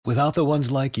Without the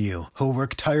ones like you, who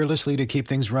work tirelessly to keep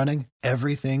things running,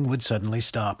 everything would suddenly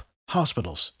stop.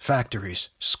 Hospitals, factories,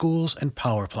 schools, and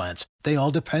power plants, they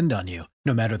all depend on you.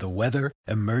 No matter the weather,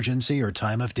 emergency, or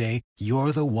time of day,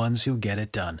 you're the ones who get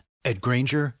it done. At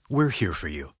Grainger, we're here for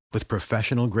you. With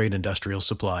professional-grade industrial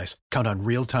supplies, count on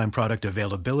real-time product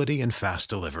availability and fast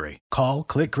delivery. Call,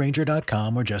 click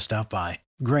Grainger.com, or just stop by.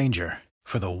 Grainger,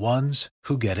 for the ones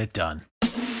who get it done.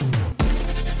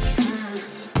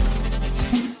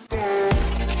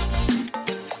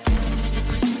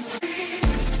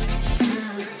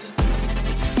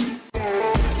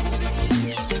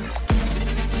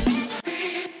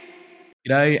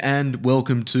 G'day and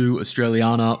welcome to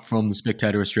Australiana from The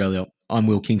Spectator Australia. I'm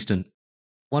Will Kingston.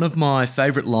 One of my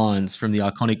favourite lines from the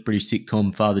iconic British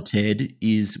sitcom Father Ted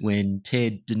is when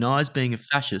Ted denies being a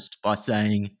fascist by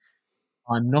saying,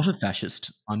 "I'm not a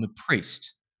fascist, I'm a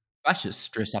priest. Fascists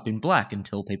dress up in black and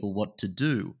tell people what to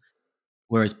do,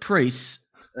 whereas priests,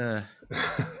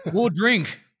 more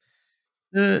drink."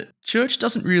 The church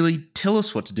doesn't really tell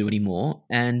us what to do anymore,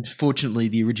 and fortunately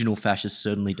the original fascists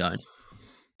certainly don't.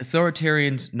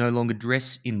 Authoritarians no longer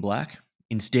dress in black.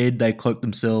 Instead, they cloak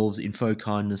themselves in faux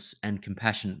kindness and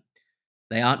compassion.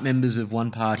 They aren't members of one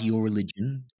party or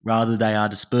religion. Rather, they are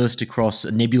dispersed across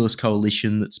a nebulous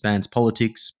coalition that spans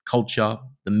politics, culture,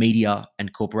 the media,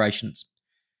 and corporations.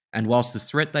 And whilst the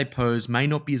threat they pose may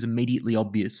not be as immediately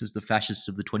obvious as the fascists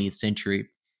of the 20th century,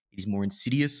 it is more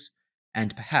insidious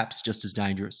and perhaps just as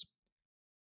dangerous.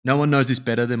 No one knows this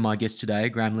better than my guest today,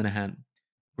 Graham Linehan.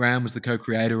 Graham was the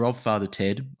co-creator of Father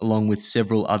Ted, along with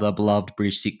several other beloved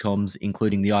British sitcoms,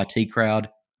 including The IT Crowd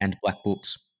and Black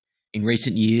Books. In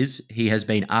recent years, he has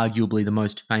been arguably the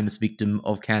most famous victim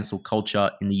of cancel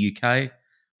culture in the UK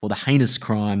for the heinous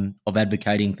crime of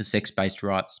advocating for sex-based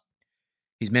rights.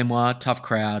 His memoir, Tough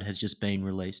Crowd, has just been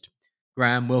released.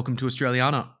 Graham, welcome to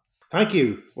Australiana. Thank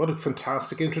you. What a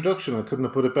fantastic introduction. I couldn't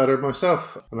have put it better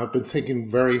myself. And I've been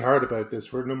thinking very hard about this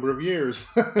for a number of years.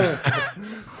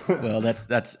 Well,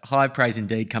 that's high praise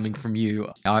indeed coming from you.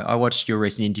 I watched your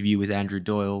recent interview with Andrew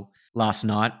Doyle last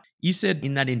night. You said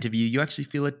in that interview you actually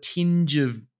feel a tinge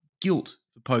of guilt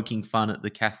for poking fun at the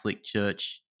Catholic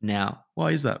Church now.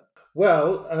 Why is that?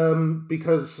 Well,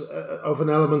 because of an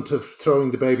element of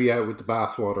throwing the baby out with the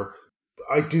bathwater.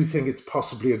 I do think it's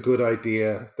possibly a good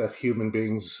idea that human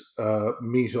beings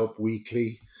meet up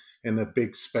weekly in a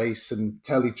big space and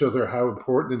tell each other how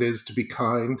important it is to be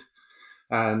kind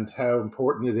and how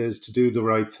important it is to do the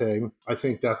right thing. I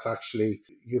think that's actually,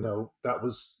 that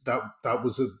was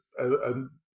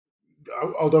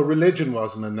although religion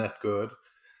wasn't a net good,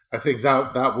 I think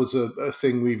that was a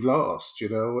thing we've lost,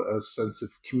 a sense of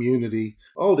community,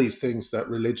 all these things that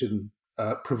religion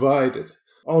provided,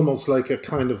 almost like a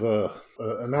kind of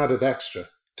an added extra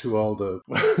to all the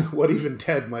what even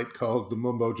Ted might call the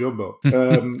mumbo jumbo.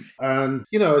 And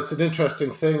it's an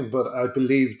interesting thing, but I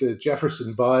believe the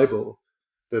Jefferson Bible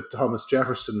that Thomas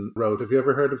Jefferson wrote. Have you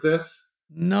ever heard of this?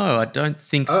 No, I don't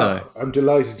think so. I'm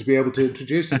delighted to be able to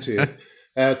introduce it to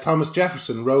you. Thomas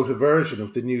Jefferson wrote a version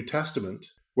of the New Testament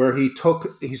where he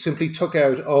simply took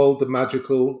out all the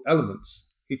magical elements.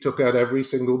 He took out every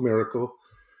single miracle,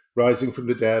 rising from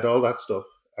the dead, all that stuff.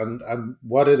 And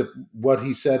what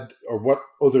he said, or what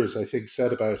others I think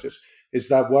said about it, is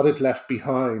that what it left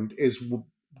behind is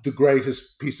the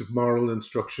greatest piece of moral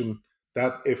instruction,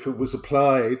 that if it was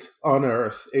applied on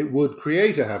earth, it would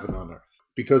create a heaven on earth,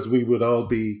 because we would all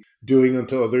be doing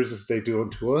unto others as they do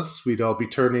unto us. We'd all be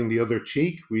turning the other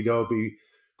cheek. We'd all be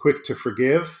quick to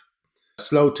forgive,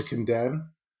 slow to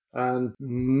condemn. And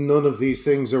none of these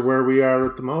things are where we are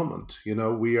at the moment.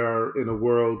 We are in a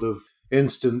world of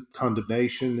instant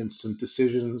condemnation, instant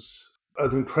decisions,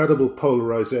 an incredible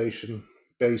polarization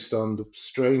based on the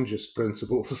strangest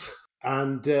principles.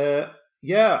 And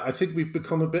I think we've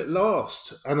become a bit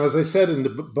lost. And as I said in the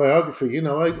biography,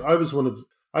 I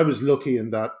was lucky in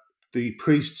that the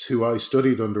priests who I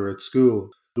studied under at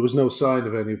school, there was no sign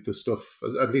of any of the stuff,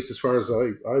 at least as far as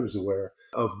I was aware,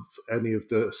 of any of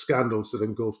the scandals that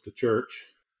engulfed the church.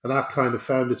 And that kind of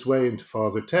found its way into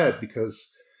Father Ted because,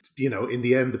 in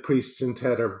the end, the priests in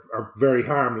Ted are very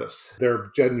harmless.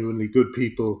 They're genuinely good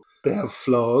people. They have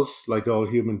flaws, like all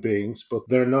human beings, but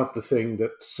they're not the thing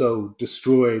that so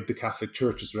destroyed the Catholic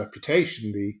Church's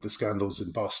reputation, the scandals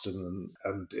in Boston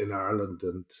and in Ireland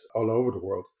and all over the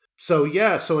world. So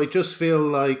I just feel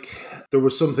like there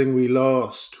was something we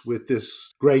lost with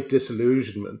this great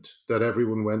disillusionment that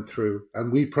everyone went through.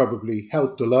 And we probably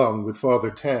helped along with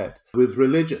Father Ted with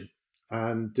religion.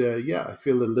 And I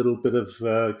feel a little bit of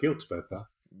guilt about that.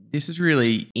 This is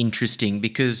really interesting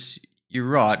because you're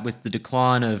right, with the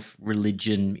decline of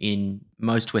religion in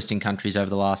most Western countries over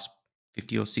the last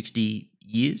 50 or 60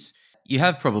 years. You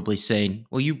have probably seen,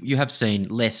 well, you have seen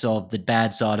less of the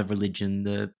bad side of religion,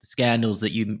 the scandals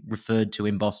that you referred to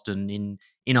in Boston,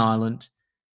 in Ireland,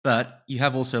 but you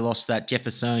have also lost that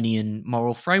Jeffersonian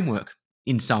moral framework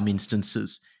in some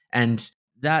instances. And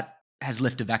that has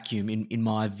left a vacuum in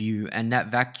my view. And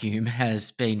that vacuum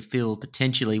has been filled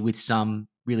potentially with some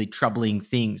really troubling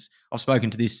things. I've spoken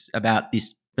to this about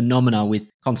this phenomena with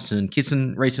Konstantin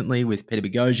Kisin recently, with Peter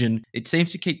Boghossian. It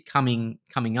seems to keep coming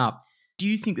up. Do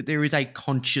you think that there is a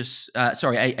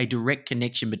a direct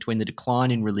connection between the decline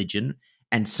in religion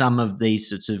and some of these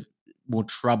sorts of more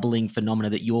troubling phenomena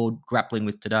that you're grappling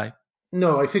with today?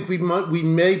 No, I think we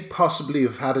may possibly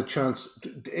have had a chance.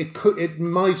 It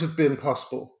might have been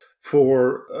possible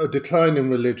for a decline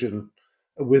in religion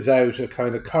without a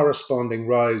kind of corresponding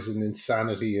rise in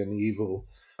insanity and evil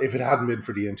if it hadn't been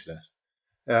for the internet.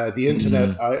 The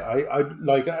internet,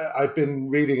 Mm. I've been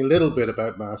reading a little bit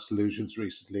about mass delusions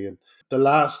recently, and the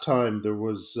last time there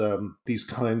was these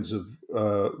kinds of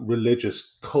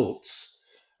religious cults,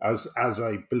 as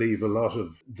I believe a lot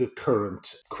of the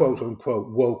current quote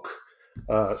unquote woke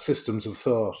systems of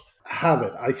thought have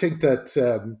it. I think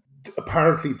that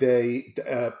apparently they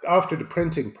after the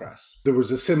printing press there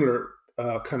was a similar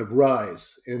kind of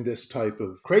rise in this type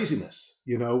of craziness,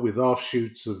 with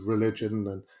offshoots of religion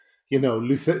and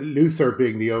Luther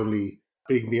being the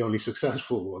only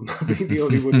successful one, being the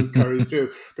only one who carried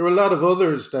through. There were a lot of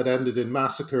others that ended in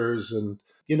massacres and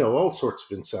all sorts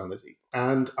of insanity.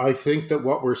 And I think that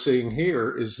what we're seeing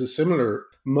here is a similar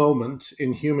moment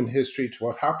in human history to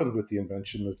what happened with the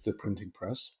invention of the printing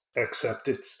press, except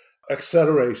it's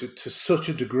accelerated to such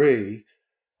a degree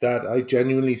that I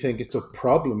genuinely think it's a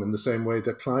problem in the same way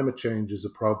that climate change is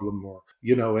a problem or,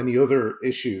 any other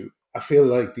issue. I feel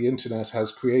like the internet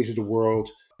has created a world.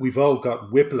 We've all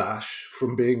got whiplash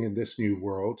from being in this new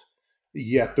world,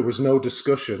 yet there was no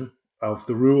discussion of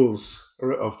the rules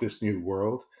of this new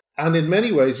world. And in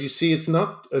many ways, you see, it's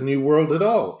not a new world at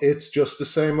all. It's just the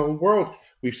same old world.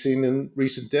 We've seen in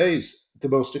recent days the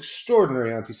most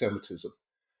extraordinary anti Semitism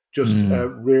just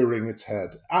Mm. rearing its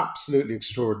head. Absolutely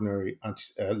extraordinary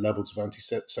levels of anti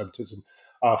Semitism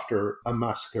after a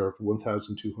massacre of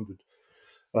 1,200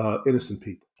 innocent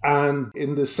people. And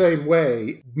in the same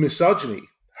way, misogyny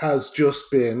has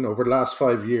just been, over the last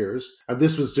 5 years, and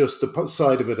this was just the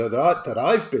side of it that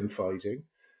I've been fighting,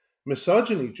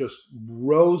 misogyny just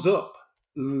rose up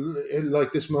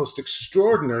like this most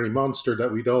extraordinary monster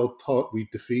that we'd all thought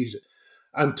we'd defeated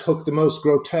and took the most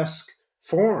grotesque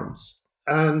forms.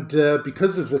 And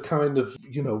because of the kind of,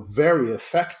 very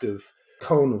effective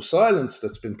cone of silence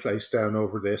that's been placed down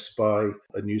over this by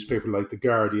a newspaper like The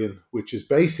Guardian, which is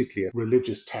basically a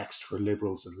religious text for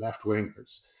liberals and left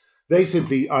wingers, they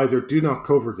simply either do not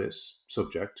cover this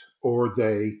subject or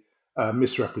they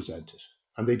misrepresent it.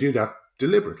 And they do that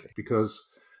deliberately because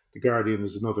The Guardian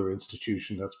is another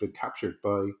institution that's been captured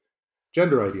by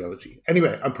gender ideology.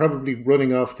 Anyway, I'm probably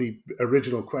running off the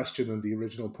original question and the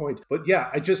original point. But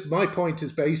yeah, my point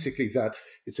is basically that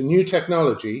it's a new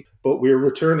technology, but we're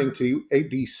returning to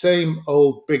the same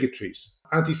old bigotries,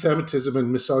 anti-Semitism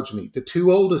and misogyny, the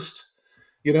two oldest,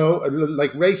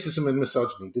 like racism and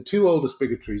misogyny, the two oldest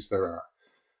bigotries there are.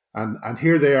 And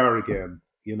here they are again,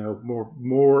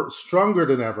 more stronger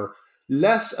than ever,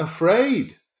 less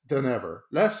afraid than ever,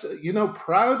 less,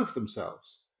 proud of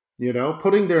themselves.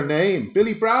 Putting their name.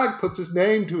 Billy Bragg puts his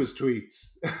name to his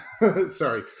tweets.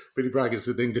 Sorry, Billy Bragg is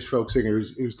an English folk singer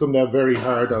who's come down very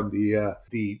hard on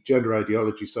the gender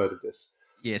ideology side of this.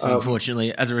 Yes,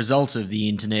 unfortunately, as a result of the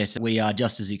internet, we are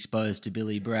just as exposed to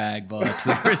Billy Bragg via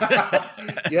Twitter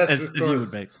Yes, as of you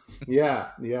would course. be. Yeah.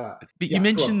 But Yeah, you go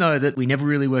mentioned, on. though, that we never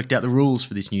really worked out the rules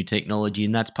for this new technology,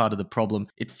 and that's part of the problem.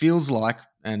 It feels like,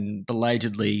 and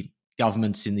belatedly,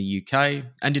 governments in the UK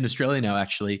and in Australia now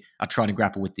actually are trying to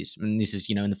grapple with this. And this is,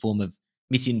 in the form of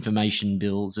misinformation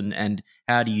bills and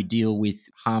how do you deal with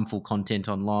harmful content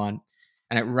online.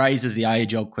 And it raises the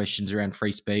age-old questions around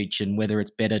free speech and whether it's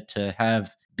better to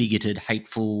have bigoted,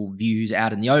 hateful views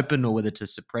out in the open or whether to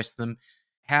suppress them.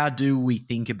 How do we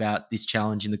think about this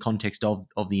challenge in the context of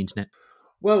the internet?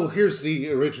 Well, here's the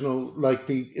original, like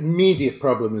the immediate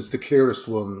problem is the clearest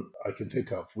one I can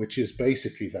think of, which is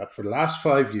basically that for the last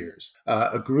 5 years,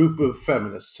 a group of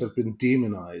feminists have been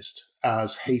demonized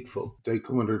as hateful. They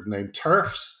come under the name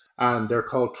TERFs, and they're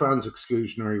called trans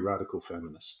exclusionary radical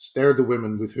feminists. They're the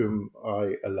women with whom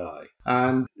I ally.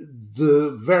 And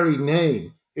the very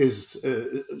name is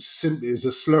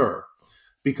a slur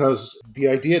because the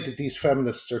idea that these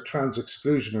feminists are trans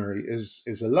exclusionary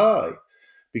is a lie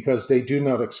because they do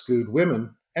not exclude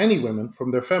women, any women,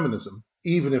 from their feminism,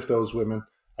 even if those women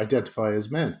identify as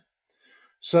men.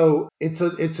 So it's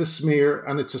a smear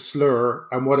and it's a slur,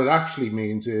 and what it actually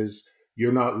means is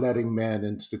you're not letting men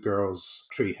into the girls'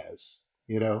 treehouse.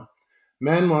 You know,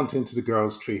 men want into the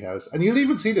girls' treehouse, and you'll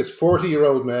even see this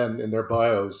 40-year-old men in their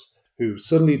bios who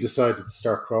suddenly decided to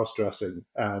start cross-dressing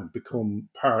and become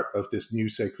part of this new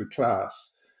sacred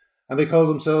class, and they call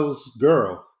themselves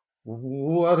girl.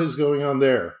 What is going on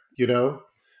there? You know,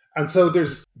 and so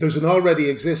there's an already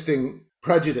existing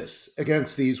prejudice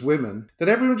against these women that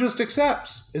everyone just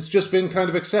accepts. It's just been kind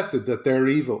of accepted that they're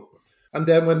evil. And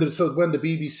then when the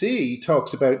BBC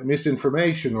talks about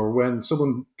misinformation, or when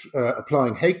someone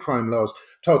applying hate crime laws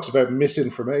talks about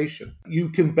misinformation, you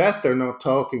can bet they're not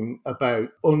talking about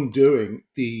undoing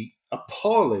the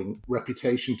appalling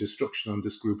reputation destruction on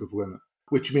this group of women,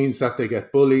 which means that they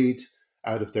get bullied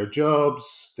out of their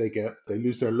jobs, they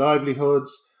lose their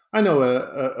livelihoods. I know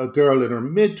a girl in her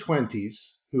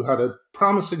mid-20s who had a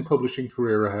promising publishing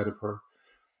career ahead of her,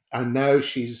 and now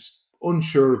she's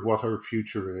unsure of what her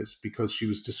future is because she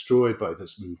was destroyed by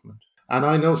this movement. And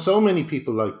I know so many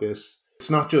people like this. It's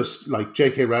not just like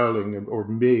J.K. Rowling or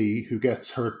me who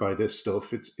gets hurt by this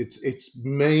stuff. It's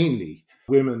mainly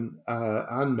women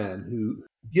and men who,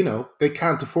 you know, they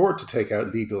can't afford to take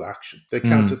out legal action. They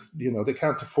can't, they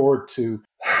can't afford to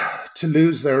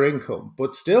lose their income,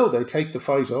 but still they take the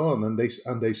fight on,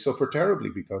 and they suffer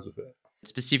terribly because of it.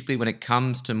 Specifically when it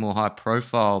comes to more high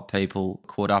profile people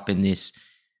caught up in this,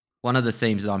 one of the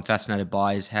themes that I'm fascinated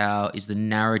by is the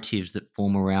narratives that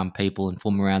form around people and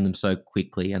form around them so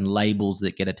quickly, and labels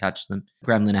that get attached to them.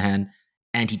 Graham Linehan,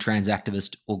 anti-trans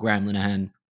activist, or Graham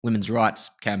Linehan, women's rights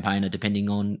campaigner, depending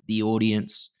on the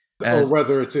audience. Or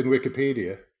whether it's in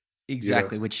Wikipedia.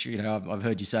 Exactly, which, you know, I've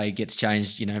heard you say gets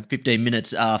changed, 15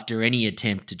 minutes after any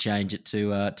attempt to change it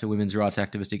to women's rights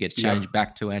activist, it gets changed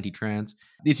back to anti-trans.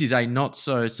 This is a not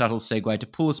so subtle segue to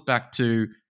pull us back to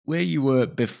where you were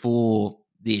before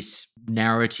this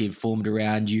narrative formed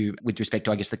around you with respect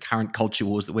to, I guess, the current culture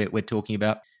wars that we're talking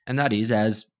about. And that is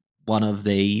as one of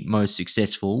the most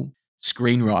successful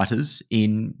screenwriters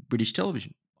in British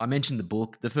television. I mentioned the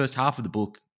book. The first half of the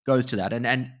book goes to that.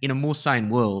 And in a more sane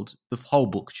world, the whole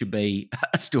book should be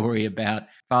a story about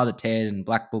Father Ted and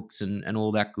black books and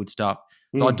all that good stuff.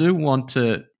 So I do want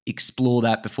to explore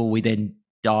that before we then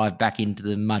dive back into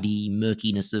the muddy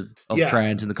murkiness of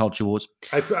trans and the culture wars.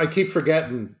 I keep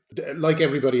forgetting, like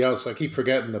everybody else, I keep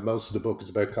forgetting that most of the book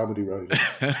is about comedy writing.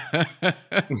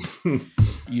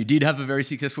 You did have a very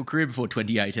successful career before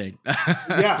 2018.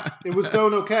 Yeah, it was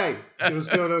going okay.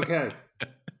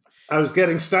 I was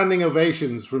getting standing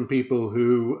ovations from people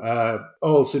who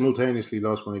all simultaneously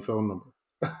lost my phone number.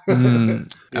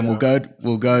 And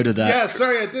we'll go to that. Yeah,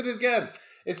 sorry, I did it again.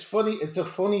 It's funny. It's a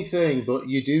funny thing, but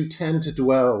you do tend to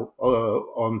dwell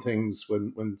on things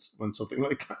when something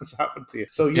like that has happened to you.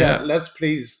 So let's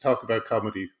please talk about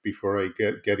comedy before I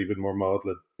get even more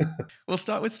maudlin. We'll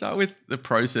start with the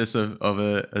process of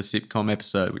a sitcom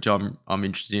episode, which I'm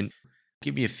interested in.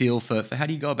 Give me a feel for how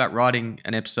do you go about writing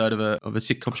an episode of a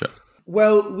sitcom show?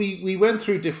 Well, we went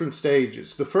through different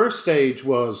stages. The first stage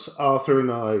was Arthur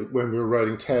and I, when we were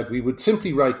writing Ted, we would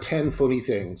simply write 10 funny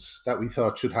things that we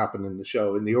thought should happen in the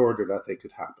show in the order that they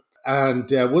could happen.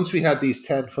 And once we had these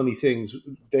 10 funny things,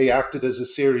 they acted as a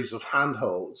series of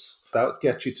handholds that would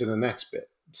get you to the next bit.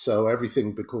 So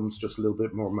everything becomes just a little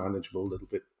bit more manageable, a little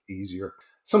bit easier.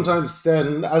 Sometimes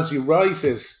then, as you write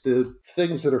it, the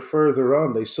things that are further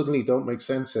on, they suddenly don't make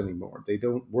sense anymore. They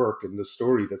don't work in the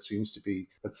story that seems to be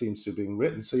being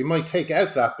written. So you might take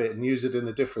out that bit and use it in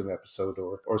a different episode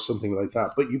or something like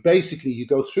that. But you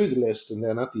go through the list, and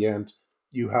then at the end,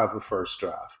 you have a first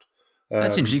draft.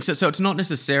 That's interesting. So it's not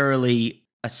necessarily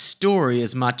a story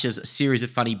as much as a series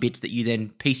of funny bits that you then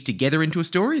piece together into a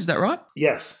story. Is that right?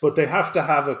 Yes, but they have to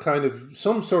have a kind of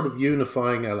some sort of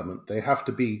unifying element. They have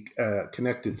to be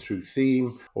connected through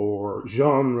theme or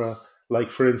genre. Like,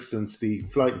 for instance, the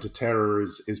Flight into Terror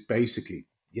is basically,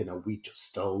 we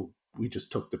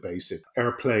just took the basic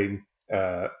airplane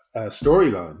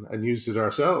storyline and used it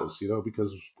ourselves,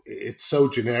 because it's so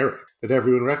generic that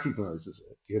everyone recognizes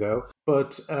it,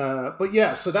 But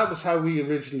yeah, so that was how we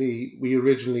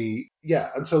originally,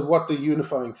 and so what the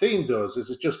unifying theme does is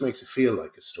it just makes it feel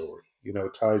like a story,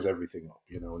 it ties everything up,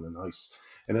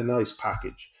 in a nice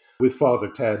package. With Father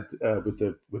Ted, with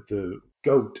the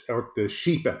goat or the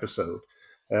sheep episode,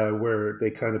 where they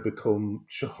kind of become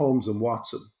Holmes and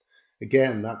Watson.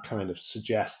 Again, that kind of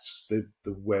suggests the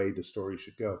way the story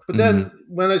should go. But then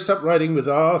when I stopped writing with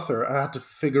Arthur, I had to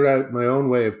figure out my own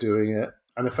way of doing it.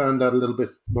 And I found that a little bit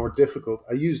more difficult.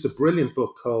 I used a brilliant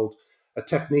book called A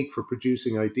Technique for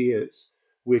Producing Ideas,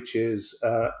 which is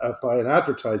by an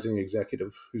advertising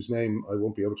executive whose name I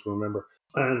won't be able to remember.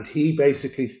 And he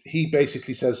basically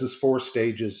says there's four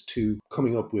stages to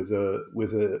coming up with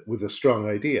a strong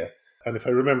idea. And if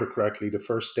I remember correctly, the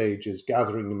first stage is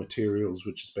gathering the materials,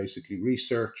 which is basically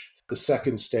research. The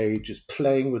second stage is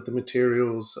playing with the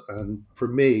materials. And for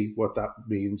me, what that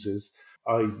means is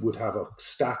I would have a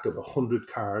stack of 100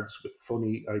 cards with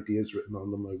funny ideas written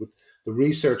on them. The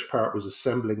research part was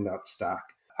assembling that stack.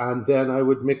 And then I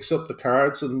would mix up the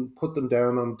cards and put them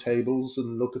down on tables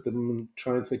and look at them and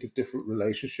try and think of different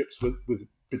relationships with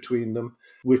between them.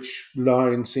 Which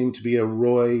line seemed to be a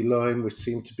Roy line, which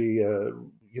seemed to be a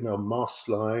Moss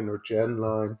line or Jen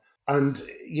line. And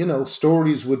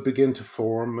stories would begin to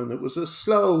form, and it was a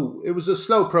slow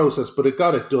process, but it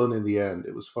got it done in the end.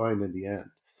 It was fine in the end.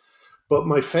 But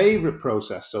my favorite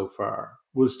process so far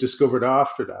was discovered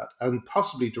after that, and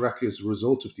possibly directly as a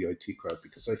result of the IT crowd,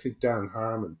 because I think Dan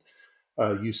Harmon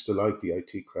used to like the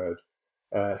IT crowd,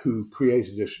 who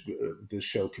created this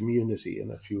show Community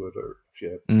and a few other,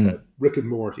 Rick and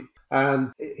Morty.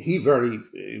 And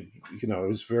I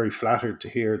was very flattered to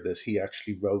hear that he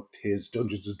actually wrote his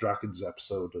Dungeons and Dragons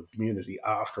episode of Community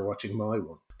after watching my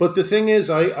one. But the thing is,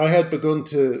 I had begun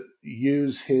to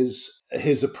use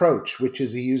his approach, which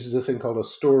is he uses a thing called a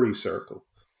story circle,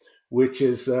 which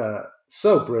is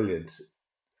so brilliant.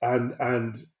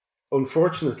 And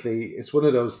unfortunately, it's one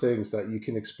of those things that you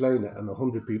can explain it, and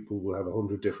 100 people will have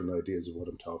 100 different ideas of what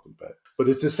I'm talking about. But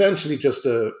it's essentially just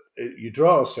you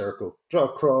draw a circle, draw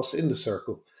a cross in the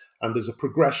circle, and there's a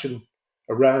progression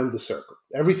around the circle.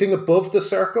 Everything above the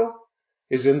circle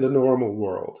is in the normal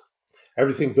world.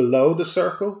 Everything below the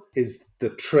circle is the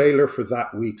trailer for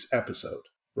that week's episode,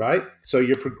 right? So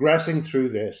you're progressing through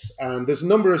this, and there's a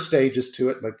number of stages to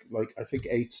it, like I think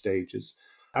 8 stages.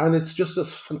 And it's just a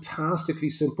fantastically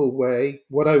simple way.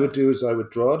 What I would do is I would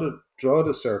draw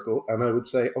the circle, and I would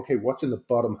say, okay, what's in the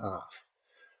bottom half?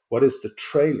 What is the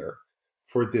trailer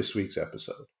for this week's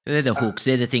episode? They're the hooks.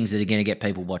 They're the things that are going to get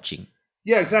people watching.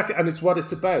 Yeah, exactly. And it's what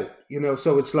it's about,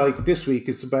 So it's like this week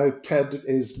is about Ted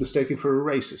is mistaken for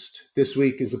a racist. This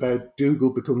week is about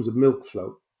Dougal becomes a milk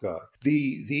float guy.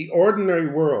 The ordinary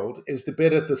world is the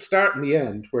bit at the start and the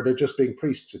end where they're just being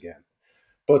priests again.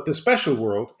 But the special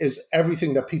world is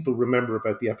everything that people remember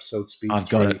about the episode Speed I've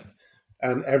 3. got it.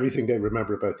 And everything they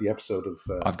remember about the episode of...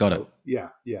 I've got it. Yeah.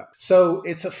 So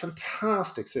it's a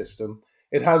fantastic system.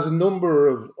 It has a number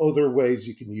of other ways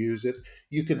you can use it.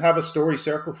 You can have a story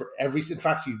circle for every... In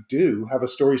fact, you do have a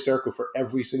story circle for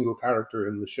every single character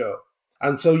in the show.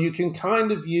 And so you can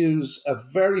kind of use a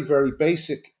very, very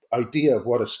basic idea of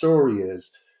what a story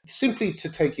is, simply to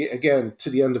take you, again, to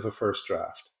the end of a first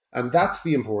draft. And that's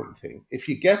the important thing. If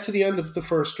you get to the end of the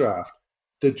first draft,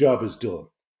 the job is done.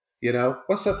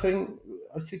 What's that thing?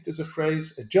 I think there's a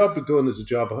phrase: "A job begun is a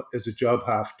job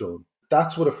half done."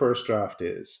 That's what a first draft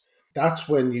is. That's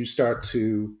when you start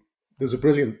to. There's a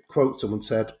brilliant quote someone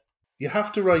said: "You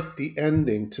have to write the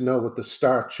ending to know what the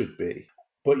start should be,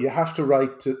 but you have to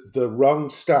write the wrong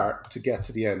start to get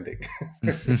to the ending."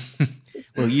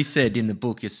 Well, you said in the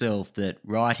book yourself that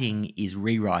writing is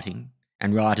rewriting,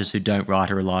 and writers who don't write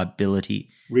are a liability.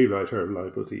 Rewrite her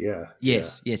liability, yeah.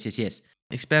 Yes.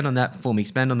 Expand on that for me.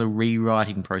 Expand on the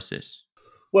rewriting process.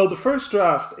 Well, the first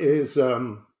draft is,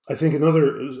 I think,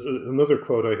 another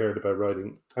quote I heard about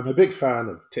writing. I'm a big fan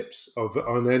of tips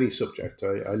on any subject.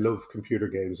 I love computer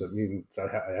games. That means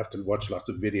I have to watch lots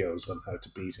of videos on how to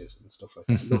beat it and stuff like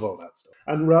that. I love all that stuff.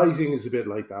 And writing is a bit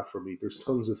like that for me. There's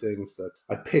tons of things that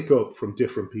I pick up from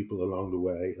different people along the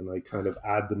way, and I kind of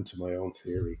add them to my own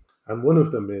theory. And one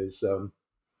of them is...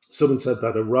 someone said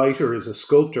that a writer is a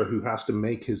sculptor who has to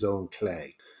make his own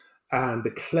clay. And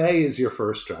the clay is your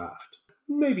first draft.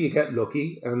 Maybe you get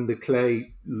lucky and the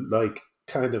clay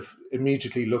kind of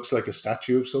immediately looks like a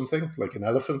statue of something, like an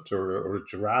elephant or a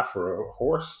giraffe or a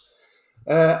horse.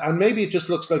 And maybe it just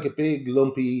looks like a big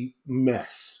lumpy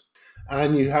mess.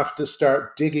 And you have to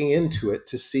start digging into it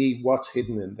to see what's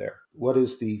hidden in there. What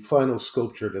is the final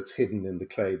sculpture that's hidden in the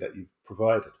clay that you've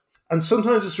provided? And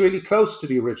sometimes it's really close to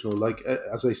the original. Like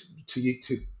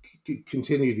to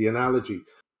continue the analogy,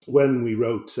 when we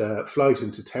wrote Flight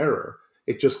into Terror,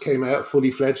 it just came out a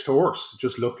fully fledged horse. It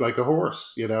just looked like a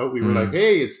horse. We were like,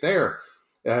 hey, it's there.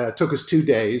 It took us 2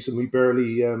 days, and we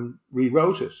barely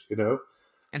rewrote it.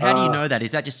 And how do you know that?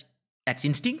 Is that just that's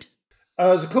instinct?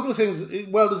 There's a couple of things.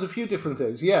 Well, there's a few different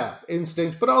things. Yeah,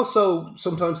 instinct, but also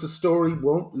sometimes the story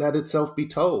won't let itself be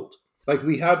told. Like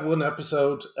we had one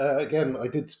episode, again, I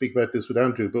did speak about this with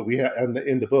Andrew, but we had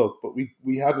in the book, but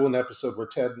we had one episode where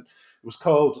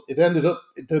it ended up,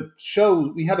 the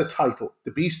show, we had a title,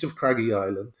 The Beast of Craggy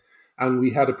Island, and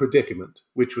we had a predicament,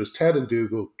 which was Ted and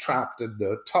Dougal trapped in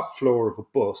the top floor of a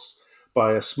bus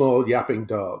by a small yapping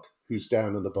dog who's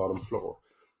down on the bottom floor.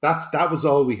 That was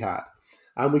all we had.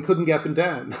 And we couldn't get them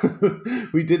down.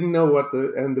 We didn't know what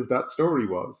the end of that story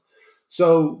was.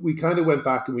 So we kind of went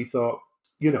back and we thought,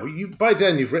 by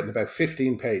then you've written about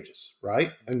 15 pages,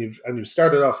 right? And you've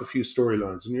started off a few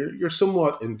storylines, and you're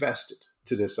somewhat invested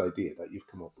to this idea that you've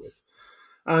come up with.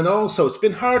 And also, it's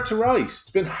been hard to write.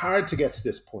 It's been hard to get to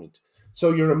this point.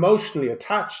 So you're emotionally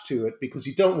attached to it because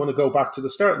you don't want to go back to the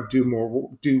start and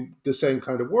do the same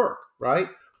kind of work, right?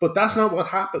 But that's not what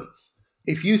happens.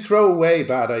 If you throw away a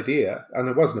bad idea, and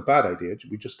it wasn't a bad idea,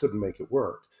 we just couldn't make it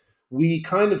work. We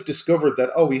kind of discovered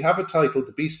that, we have a title,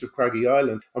 The Beast of Craggy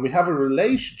Island, and we have a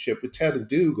relationship with Ted and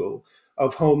Dougal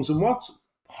of Holmes and Watson.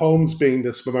 Holmes being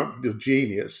the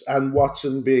genius and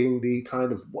Watson being the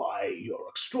kind of, why, you're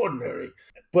extraordinary.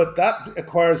 But that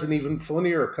acquires an even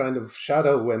funnier kind of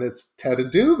shadow when it's Ted and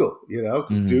Dougal,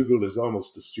 because Dougal is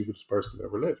almost the stupidest person who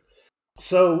ever lived.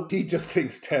 So he just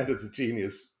thinks Ted is a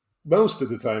genius most of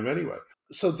the time anyway.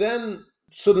 So then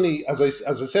suddenly, as I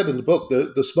said in the book,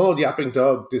 the small yapping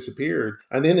dog disappeared,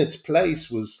 and in its place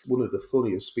was one of the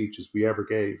funniest speeches we ever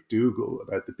gave Dougal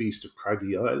about the Beast of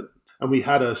Craggy Island. And we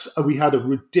had a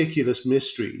ridiculous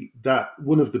mystery that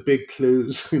one of the big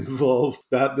clues involved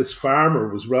that this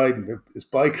farmer was riding his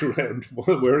bike around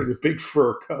while wearing a big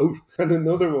fur coat, and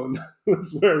another one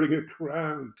was wearing a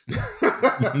crown.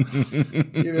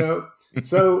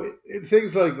 So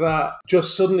things like that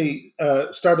just suddenly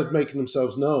started making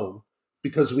themselves known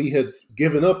because we had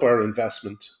given up our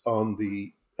investment on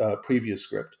the previous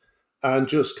script and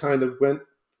just kind of went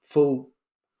full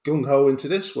gung-ho into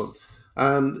this one.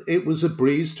 And it was a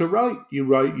breeze to write. We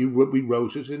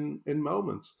wrote it in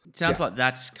moments. It sounds like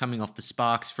that's coming off the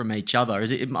sparks from each other.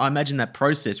 I imagine that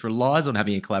process relies on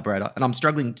having a collaborator, and I'm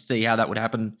struggling to see how that would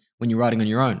happen when you're writing on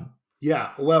your own.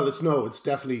 Yeah, well, it's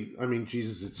definitely,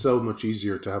 Jesus, it's so much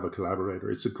easier to have a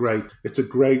collaborator. It's a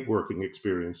great working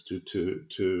experience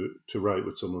to write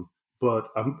with someone. But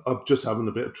I'm just having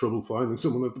a bit of trouble finding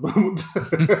someone at the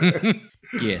moment.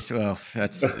 Yes, well,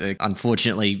 that's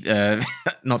unfortunately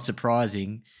not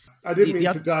surprising. I didn't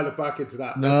mean to dial it back into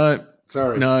that.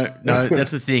 Sorry. No,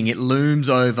 that's the thing. It looms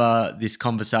over this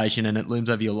conversation and it looms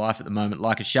over your life at the moment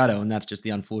like a shadow, and that's just the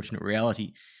unfortunate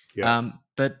reality. Yeah.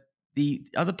 But the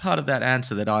other part of that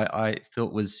answer that I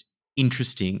thought was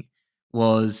interesting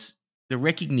was the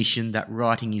recognition that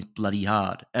writing is bloody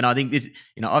hard. And I think this,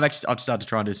 I've started to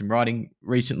try and do some writing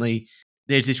recently.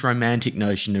 There's this romantic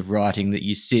notion of writing that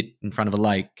you sit in front of a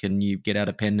lake and you get out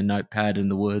a pen and notepad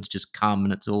and the words just come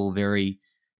and it's all very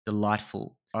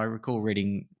delightful. I recall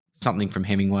reading something from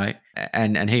Hemingway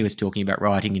and he was talking about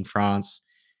writing in France,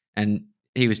 and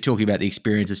he was talking about the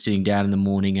experience of sitting down in the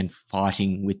morning and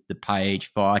fighting with the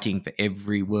page, fighting for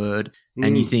every word.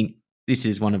 And you think, this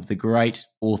is one of the great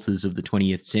authors of the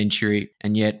 20th century,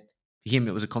 and yet for him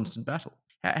it was a constant battle.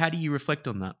 How do you reflect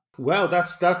on that? Well,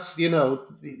 that's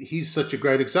he's such a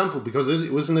great example because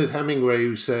wasn't it Hemingway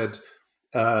who said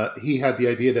he had the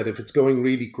idea that if it's going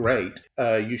really great,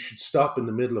 you should stop in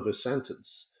the middle of a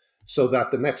sentence so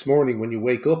that the next morning when you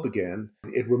wake up again,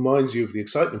 it reminds you of the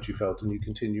excitement you felt and you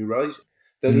continue writing.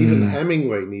 That even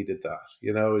Hemingway needed that,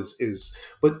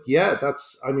 but yeah,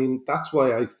 that's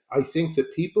why I think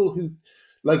that people who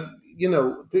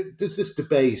there's this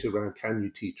debate around can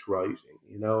you teach writing,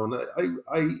 and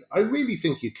I really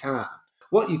think you can.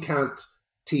 What you can't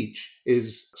teach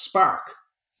is spark,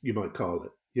 you might call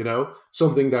it,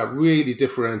 something that really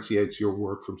differentiates your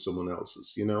work from someone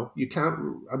else's, you can't,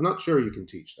 I'm not sure you can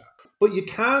teach that, but you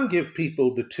can give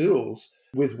people the tools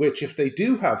with which, if they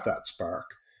do have that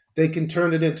spark, they can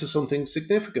turn it into something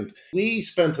significant. We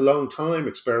spent a long time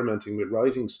experimenting with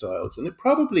writing styles, and it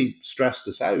probably stressed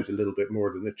us out a little bit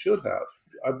more than it should have.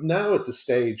 I'm now at the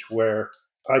stage where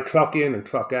I clock in and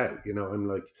clock out. I'm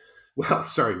like, well,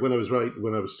 sorry, when I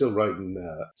was still writing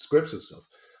scripts and stuff,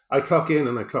 I clock in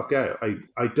and I clock out.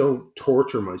 I don't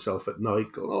torture myself at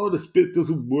night going, oh, this bit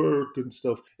doesn't work and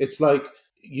stuff. It's like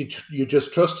you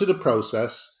just trust to the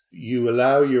process. You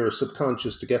allow your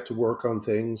subconscious to get to work on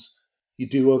things. You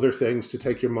do other things to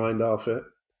take your mind off it.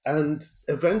 And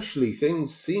eventually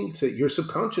your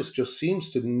subconscious just seems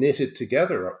to knit it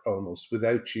together almost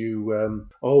without you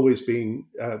always being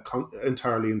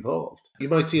entirely involved. You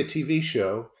might see a TV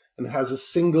show and it has a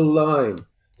single line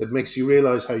that makes you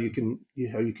realize how you can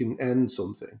end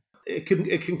something. It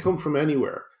can come from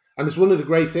anywhere. And it's one of the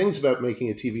great things about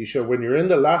making a TV show when you're in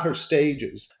the latter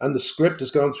stages and the script has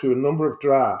gone through a number of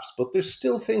drafts, but there's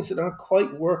still things that aren't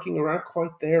quite working or aren't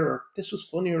quite there. Or this was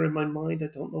funnier in my mind. I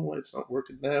don't know why it's not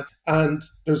working now. And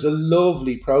there's a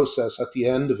lovely process at the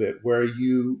end of it where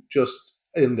you just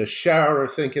in the shower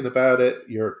thinking about it.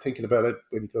 You're thinking about it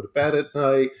when you go to bed at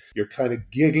night. You're kind of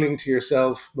giggling to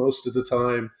yourself most of the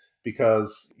time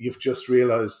because you've just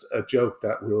realized a joke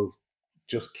that will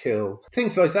just kill.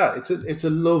 Things like that. It's a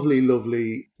lovely,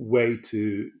 lovely way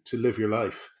to live your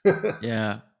life.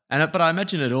 Yeah. But I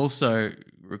imagine it also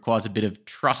requires a bit of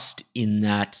trust in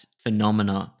that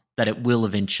phenomena that it will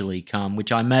eventually come,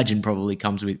 which I imagine probably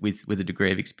comes with a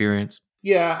degree of experience.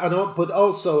 Yeah, but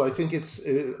also I think it's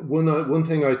one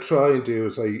thing I try and do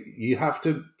is you have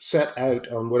to set out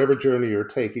on whatever journey you're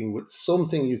taking with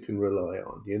something you can rely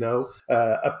on.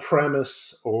 A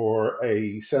premise or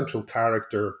a central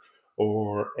character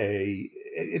or a.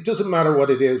 It doesn't matter what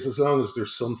it is as long as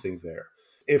there's something there.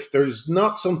 If there's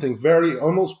not something very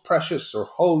almost precious or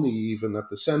holy even at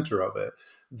the center of it,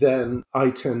 then I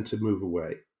tend to move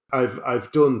away.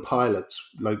 I've done pilots,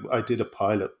 like I did a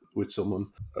pilot with someone,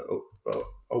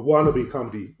 a wannabe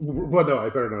comedy. Well, no, I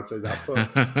better not say that.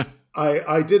 But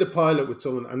I did a pilot with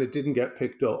someone and it didn't get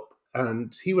picked up,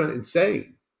 and he went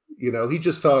insane. He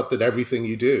just thought that everything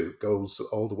you do goes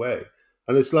all the way,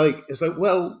 and it's like,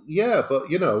 well, yeah, but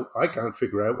I can't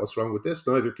figure out what's wrong with this.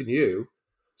 Neither can you.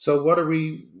 So what are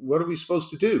we supposed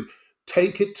to do?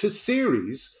 Take it to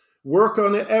series, work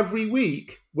on it every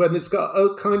week when it's got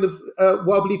a kind of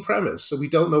wobbly premise, so we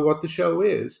don't know what the show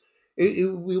is.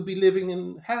 We'll be living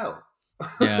in hell.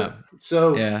 Yeah.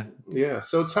 So Yeah. yeah,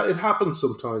 so it happens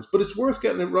sometimes, but it's worth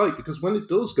getting it right because when it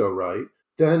does go right,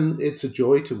 then it's a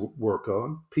joy to work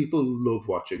on. People love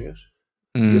watching it,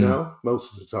 Mm.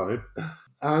 most of the time.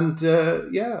 And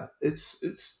yeah,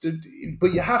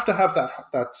 but you have to have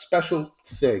that special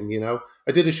thing.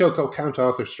 I did a show called Count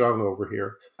Arthur Strong over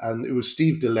here, and it was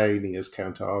Steve Delaney as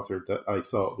Count Arthur that I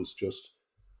thought was just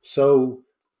so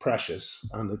precious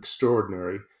and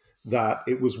extraordinary that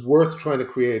it was worth trying to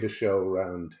create a show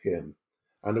around him,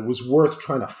 and it was worth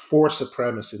trying to force a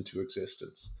premise into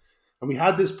existence. And we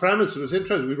had this premise. It was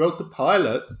interesting. We wrote the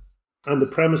pilot, and the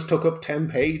premise took up 10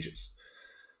 pages.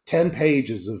 10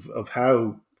 pages of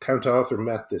how Count Arthur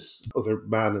met this other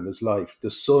man in his life,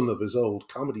 the son of his old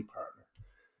comedy partner.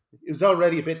 It was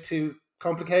already a bit too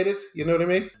complicated, you know what I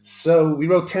mean? So we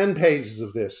wrote 10 pages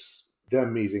of this,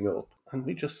 them meeting up. And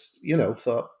we just,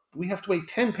 thought we have to wait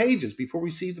 10 pages before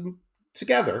we see them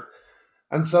together.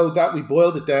 And so that we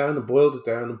boiled it down and boiled it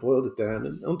down and boiled it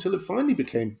down until it finally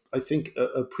became, I think,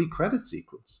 a pre-credit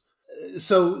sequence.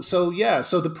 So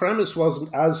the premise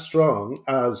wasn't as strong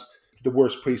as the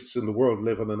worst priests in the world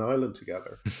live on an island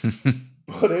together.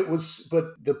 But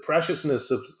the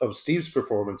preciousness of Steve's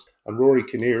performance and Rory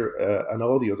Kinnear and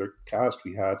all the other cast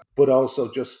we had, but also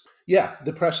just, yeah,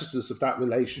 the preciousness of that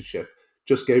relationship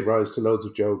just gave rise to loads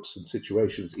of jokes and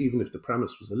situations, even if the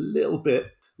premise was a little bit,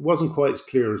 wasn't quite as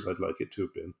clear as I'd like it to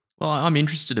have been. Well, I'm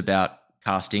interested about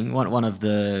casting. One of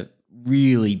the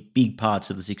really big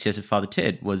parts of the success of Father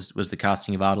Ted was the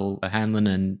casting of Ardal O'Hanlon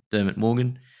and Dermot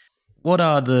Morgan. What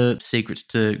are the secrets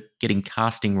to getting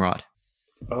casting right?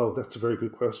 Oh, that's a very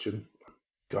good question.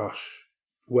 Gosh.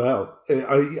 Well,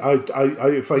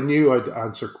 if I knew, I'd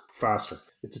answer faster.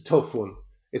 It's a tough one.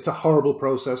 It's a horrible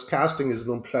process. Casting is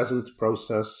an unpleasant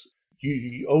process.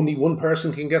 Only one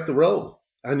person can get the role,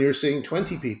 and you're seeing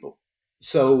 20 people.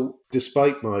 So,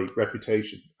 despite my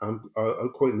reputation, I'm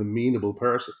quite an amenable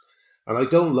person. And I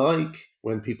don't like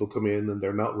when people come in and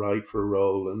they're not right for a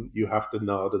role, and you have to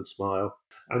nod and smile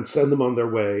and send them on their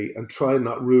way and try and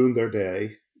not ruin their day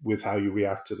with how you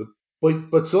react to them.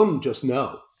 But some just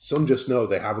know. Some just know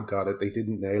they haven't got it. They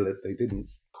didn't nail it. They didn't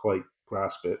quite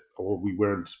grasp it, or we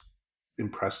weren't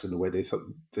impressed in the way they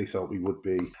thought we would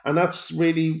be. And that's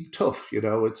really tough.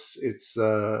 It's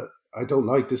I don't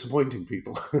like disappointing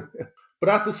people. But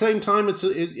at the same time,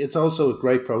 it's also a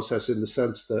great process in the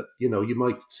sense that you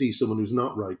might see someone who's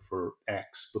not right for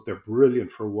X, but they're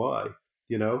brilliant for Y.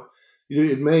 You know,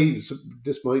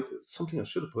 this might something I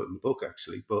should have put in the book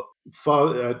actually, but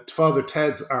Father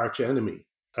Ted's arch enemy,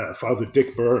 Father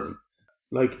Dick Byrne,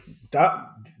 like that,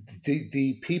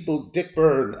 the people Dick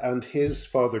Byrne and his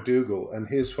Father Dougal and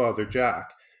his Father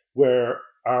Jack were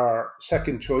our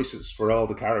second choices for all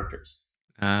the characters.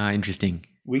 Ah, interesting.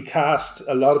 We cast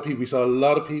a lot of people. We saw a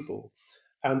lot of people,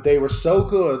 and they were so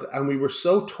good, and we were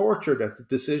so tortured at the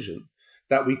decision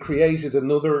that we created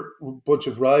another bunch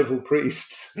of rival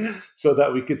priests so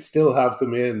that we could still have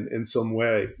them in some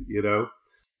way.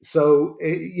 So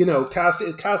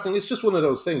casting is just one of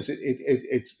those things.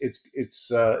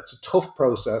 It's a tough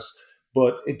process,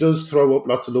 but it does throw up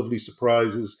lots of lovely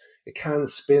surprises. It can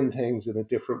spin things in a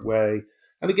different way.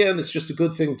 And again, it's just a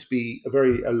good thing to be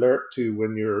very alert to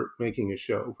when you're making a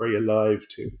show, very alive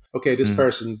to. Okay, this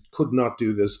person could not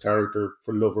do this character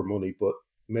for love or money, but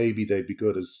maybe they'd be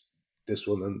good as this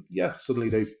one, and yeah, suddenly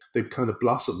they've kind of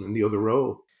blossomed in the other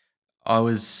role. I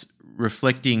was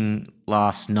reflecting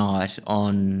last night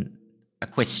on a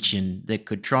question that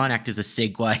could try and act as a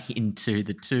segue into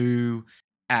the two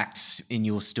acts in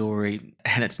your story,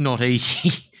 and it's not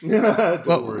easy. Don't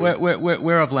Well, worry.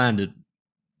 where I've landed,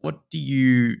 what do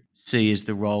you see as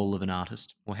the role of an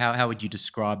artist? Or how would you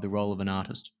describe the role of an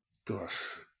artist? Gosh.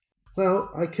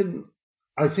 Well, I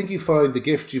think you find the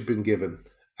gift you've been given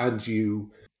and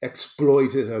you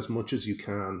exploit it as much as you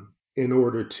can in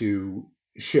order to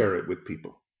share it with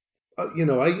people. I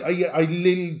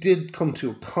really did come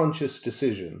to a conscious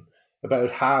decision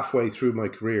about halfway through my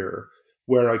career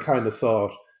where I kind of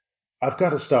thought, I've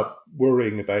got to stop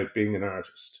worrying about being an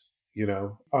artist.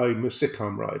 I'm a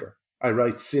sitcom writer. I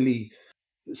write silly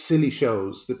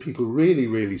shows that people really,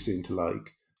 really seem to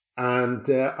like. And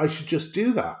I should just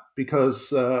do that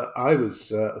because I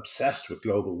was obsessed with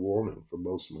global warming for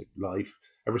most of my life,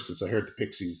 ever since I heard the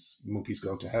Pixies' "Monkey's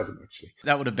Gone to Heaven." Actually,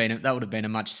 That would have been a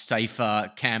much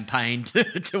safer campaign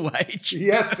to wage.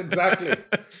 yes, exactly.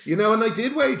 And I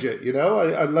did wage it.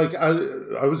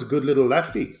 I was a good little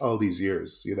lefty all these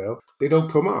years. They don't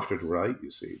come after the right.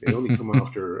 You see, they only come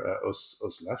after us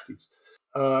lefties.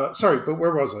 Sorry, but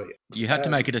where was I? You had to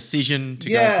make a decision to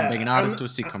go from being Yeah, an artist to a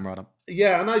sitcom writer.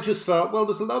 yeah, and I just thought, well,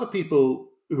 there's a lot of people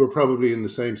who are probably in the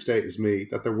same state as me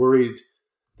that they're worried,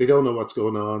 they don't know what's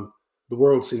going on. The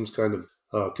world seems kind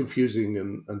of confusing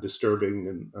and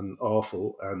disturbing and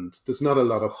awful, and there's not a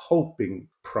lot of hope being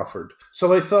proffered.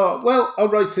 So I thought, well, I'll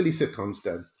write silly sitcoms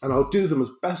then, and I'll do them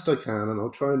as best I can, and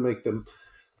I'll try and make them.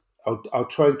 I'll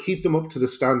try and keep them up to the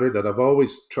standard that I've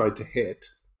always tried to hit,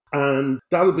 and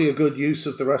that'll be a good use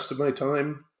of the rest of my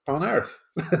time on Earth.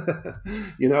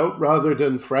 Rather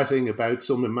than fretting about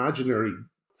some imaginary.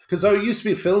 Because I used to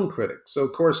be a film critic, so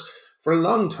of course, for a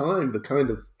long time, the kind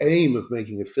of aim of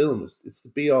making a film is it's the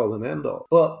be all and end all.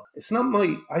 But it's not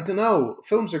my. I don't know.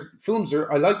 Films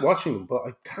are. I like watching them, but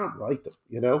I can't write them.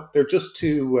 They're just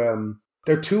too.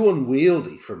 They're too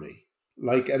unwieldy for me.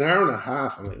 Like an hour and a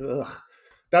half, I'm like, ugh.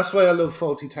 That's why I love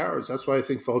Faulty Towers. That's why I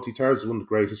think Faulty Towers is one of the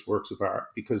greatest works of art,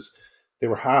 because they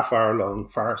were half-hour long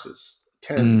farces.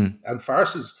 10 Mm. and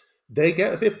farces, they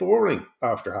get a bit boring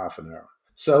after half an hour.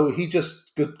 So he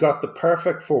just got the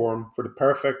perfect form for the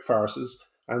perfect farces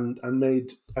and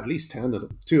made at least 10 of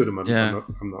them. Two of them Yeah.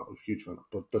 I'm not a huge fan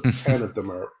of, but 10 of them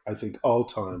are, I think,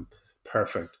 all-time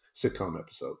perfect sitcom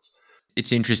episodes.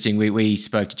 It's interesting. We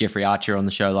spoke to Jeffrey Archer on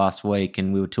the show last week,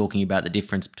 and we were talking about the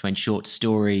difference between short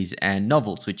stories and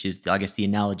novels, which is, I guess, the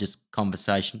analogous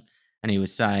conversation. And he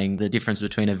was saying the difference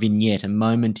between a vignette, a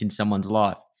moment in someone's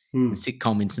life. In the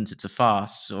sitcom instance, it's a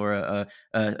farce or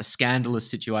a scandalous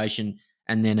situation,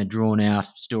 and then a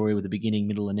drawn-out story with a beginning,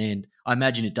 middle, and end. I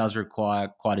imagine it does require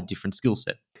quite a different skill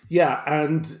set. Yeah,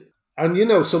 and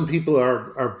some people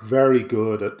are very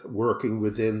good at working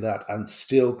within that and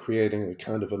still creating a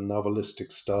kind of a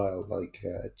novelistic style, like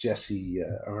Jesse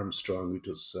Armstrong, who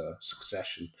does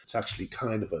Succession. It's actually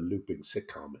kind of a looping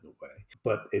sitcom in a way,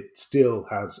 but it still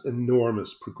has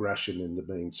enormous progression in the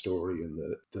main story and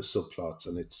the subplots,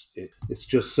 and it's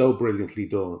just so brilliantly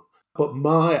done. But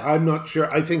I'm not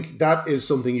sure. I think that is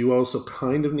something you also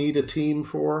kind of need a team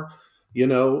for.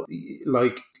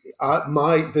 Like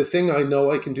the thing I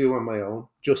know I can do on my own,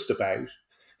 just about,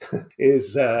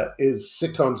 is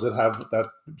sitcoms that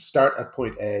start at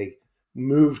point A,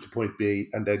 move to point B,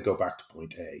 and then go back to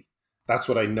point A. That's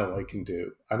what I know I can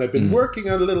do, and I've been working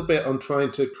on a little bit on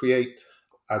trying to create,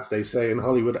 as they say in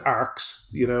Hollywood,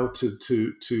 arcs.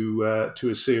 To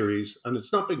a series, and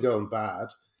it's not been going bad.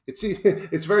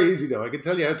 It's very easy though. I can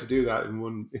tell you how to do that in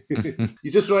one.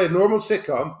 You just write a normal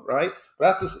sitcom, right?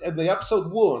 But in the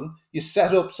episode 1, you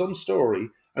set up some story,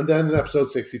 and then in episode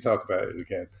 6, you talk about it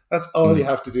again. That's all you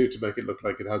have to do to make it look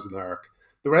like it has an arc.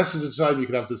 The rest of the time, you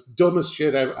could have this dumbest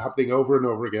shit happening over and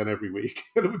over again every week,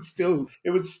 and it would still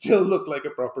look like a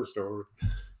proper story.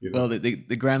 Well, the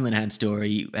Graham Linehan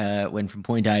story went from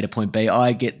point A to point B.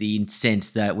 I get the sense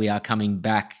that we are coming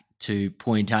back to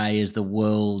point A as the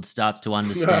world starts to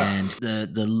understand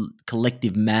the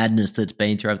collective madness that's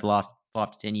been through over the last 5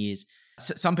 to 10 years.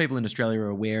 Some people in Australia are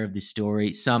aware of this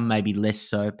story, some maybe less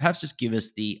so. Perhaps just give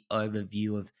us the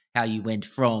overview of how you went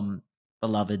from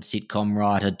beloved sitcom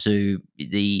writer to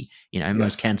the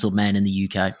most cancelled man in the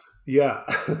UK. Yeah.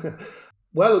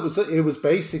 Well, it was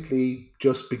basically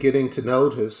just beginning to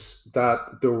notice that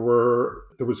there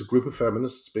was a group of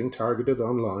feminists being targeted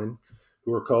online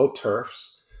who were called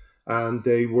TERFs, and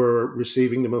they were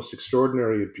receiving the most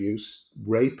extraordinary abuse,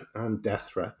 rape, and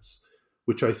death threats,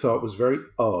 which I thought was very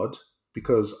odd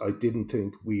because I didn't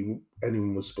think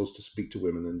anyone was supposed to speak to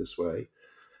women in this way.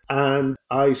 And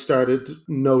I started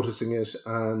noticing it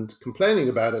and complaining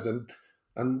about it.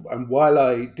 And while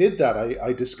I did that,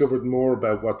 I discovered more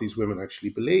about what these women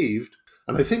actually believed.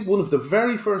 And I think one of the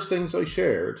very first things I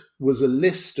shared was a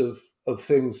list of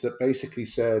things that basically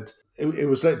said, it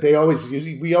was like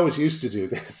we always used to do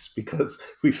this because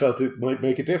we felt it might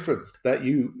make a difference, that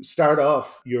you start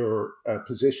off your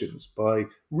positions by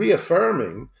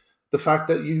reaffirming the fact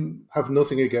that you have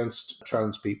nothing against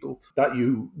trans people, that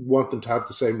you want them to have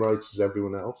the same rights as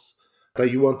everyone else,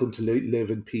 that you want them to live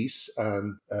in peace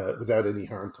and without any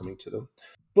harm coming to them.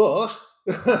 But,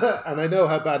 and I know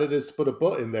how bad it is to put a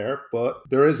but in there, but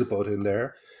there is a but in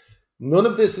there. None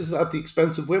of this is at the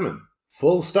expense of women.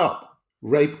 Full stop.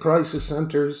 Rape crisis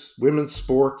centres, women's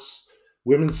sports,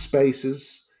 women's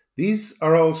spaces, these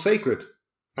are all sacred.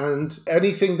 And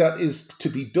anything that is to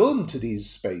be done to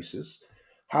these spaces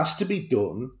has to be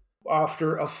done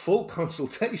after a full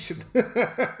consultation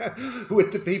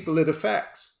with the people it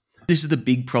affects. This is the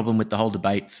big problem with the whole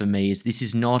debate for me, is this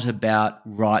is not about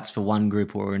rights for one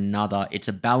group or another. It's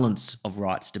a balance of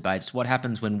rights debate. It's what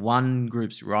happens when one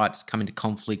group's rights come into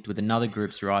conflict with another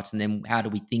group's rights, and then how do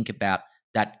we think about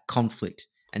that conflict?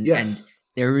 And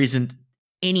there isn't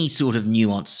any sort of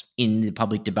nuance in the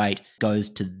public debate goes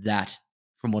to that,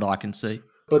 from what I can see.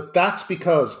 But that's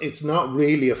because it's not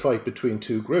really a fight between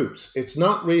two groups. It's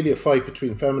not really a fight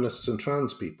between feminists and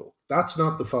trans people. That's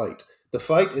not the fight. The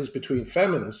fight is between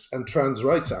feminists and trans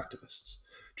rights activists.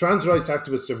 Trans rights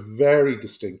activists are very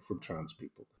distinct from trans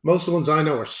people. Most of the ones I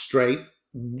know are straight.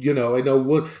 You know, I know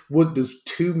Wood there's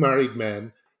two married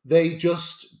men. They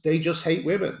just hate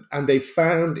women. And they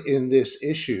found in this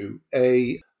issue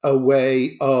a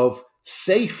way of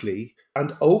safely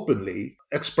and openly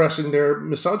expressing their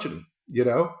misogyny. You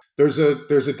know, there's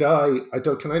a guy.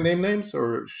 Can I name names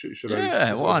or should I?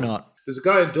 Yeah, why not? There's a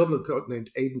guy in Dublin named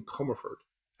Aidan Comerford,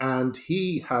 and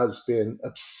he has been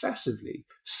obsessively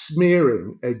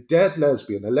smearing a dead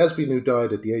lesbian, a lesbian who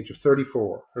died at the age of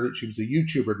 34. She was a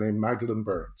YouTuber named Magdalene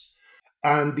Burns.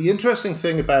 And the interesting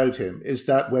thing about him is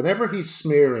that whenever he's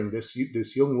smearing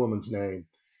this young woman's name,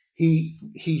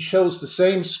 he shows the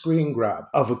same screen grab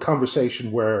of a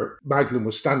conversation where Magdalene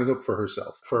was standing up for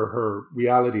herself, for her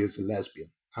reality as a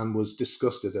lesbian, and was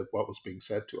disgusted at what was being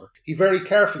said to her. He very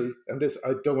carefully, and this,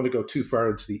 I don't want to go too far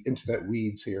into the internet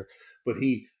weeds here, but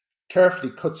he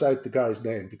carefully cuts out the guy's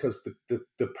name because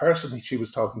the person she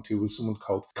was talking to was someone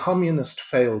called Communist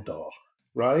Fail Daughter,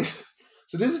 right?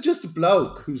 So this is just a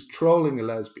bloke who's trolling a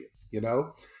lesbian, you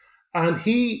know? And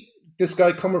this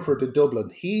guy Comerford in Dublin,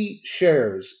 he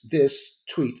shares this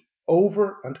tweet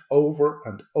over and over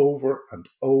and over and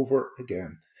over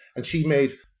again. And she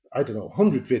made,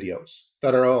 100 videos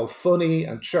that are all funny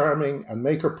and charming and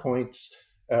make her points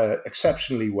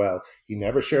exceptionally well. He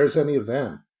never shares any of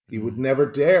them. He would never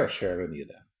dare share any of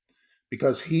them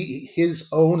because his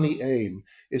only aim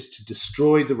is to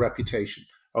destroy the reputation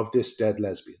of this dead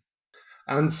lesbian.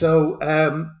 And so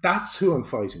that's who I'm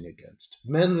fighting against,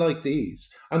 men like these.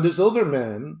 And there's other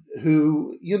men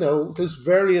who, there's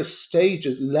various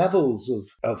stages, levels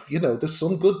of there's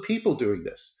some good people doing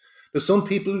this. There's some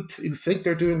people who think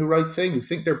they're doing the right thing, who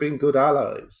think they're being good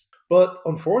allies. But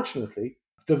unfortunately,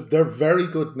 their very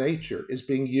good nature is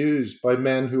being used by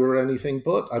men who are anything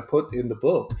but. I put in the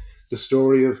book the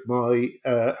story of my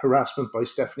harassment by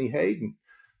Stephanie Hayden,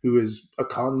 who is a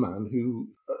con man who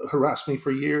harassed me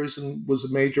for years and was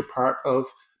a major part of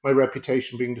my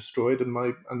reputation being destroyed and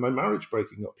my marriage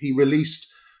breaking up. He released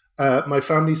my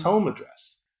family's home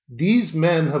address. These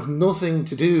men have nothing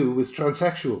to do with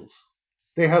transsexuals.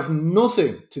 They have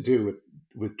nothing to do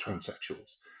with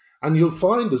transsexuals. And you'll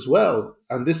find as well,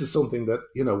 and this is something that,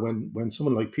 when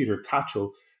someone like Peter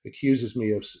Tatchell accuses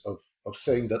me of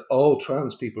saying that all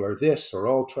trans people are this or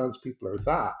all trans people are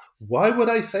that, why would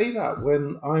I say that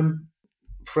when I'm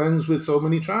friends with so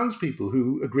many trans people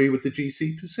who agree with the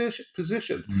GC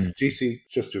position? GC,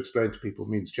 just to explain to people,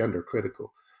 means gender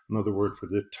critical, another word for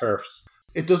the TERFs.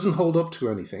 It doesn't hold up to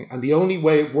anything. And the only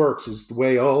way it works is the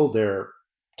way all their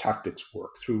tactics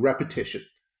work, through repetition.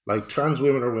 Like trans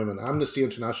women are women, Amnesty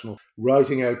International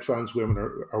writing out trans women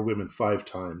are women 5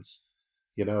 times,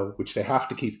 which they have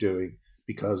to keep doing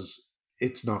because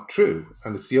it's not true.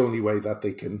 And it's the only way that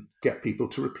they can get people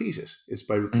to repeat it is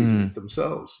by repeating it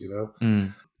themselves,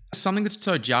 Something that's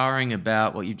so jarring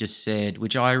about what you've just said,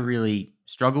 which I really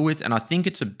struggle with, and I think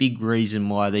it's a big reason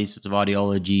why these sorts of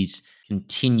ideologies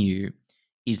continue,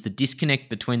 is the disconnect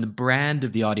between the brand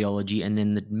of the ideology and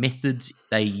then the methods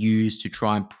they use to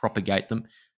try and propagate them.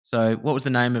 So what was the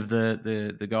name of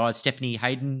the guy? Stephanie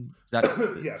Hayden? Is that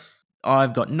yes.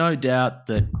 I've got no doubt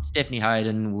that Stephanie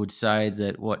Hayden would say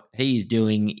that what he's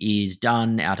doing is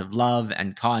done out of love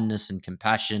and kindness and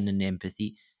compassion and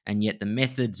empathy. And yet the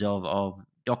methods of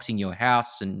doxing your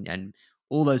house and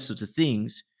all those sorts of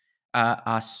things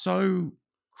are so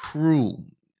cruel.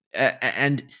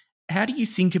 And how do you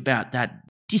think about that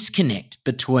disconnect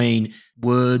between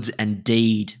words and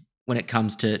deed when it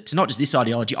comes to not just this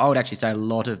ideology? I would actually say a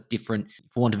lot of different,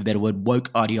 for want of a better word, woke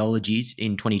ideologies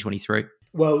in 2023.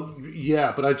 Well,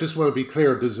 yeah, but I just want to be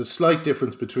clear. There's a slight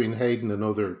difference between Hayden and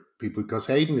other people because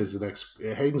Hayden is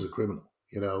Hayden's a criminal.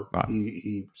 You know, Right.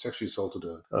 he sexually assaulted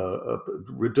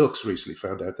Redux recently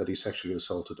found out that he sexually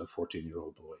assaulted a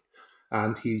 14-year-old boy,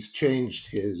 and he's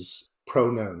changed his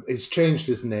pronoun. He's changed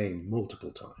his name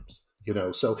multiple times. You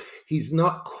know, so he's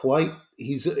not quite.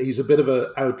 He's a bit of an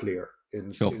outlier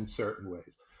in certain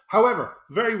ways. However,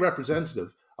 very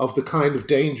representative of the kind of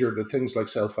danger that things like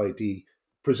self ID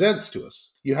presents to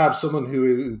us. You have someone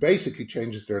who basically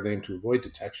changes their name to avoid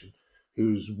detection,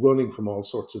 who's running from all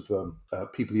sorts of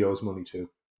people he owes money to.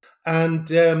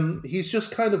 And he's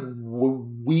just kind of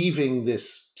weaving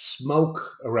this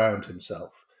smoke around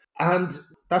himself. And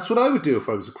that's what I would do if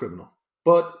I was a criminal.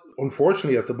 But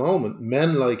unfortunately, at the moment,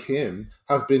 men like him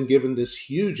have been given this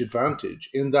huge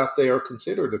advantage in that they are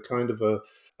considered a kind of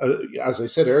as I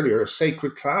said earlier, a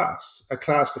sacred class, a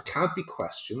class that can't be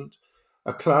questioned,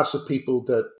 a class of people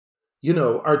that, you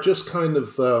know, are just kind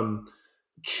of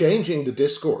changing the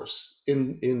discourse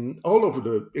in all over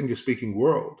the English speaking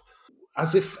world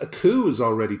as if a coup has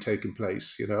already taken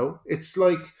place. You know, it's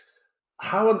like,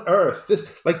 how on earth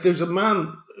there's a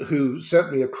man who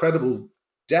sent me a credible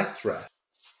death threat.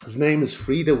 His name is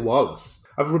Frida Wallace.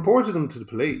 I've reported him to the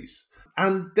police.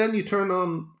 And then you turn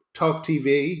on Talk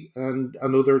TV and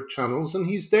other channels, and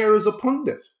he's there as a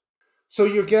pundit. So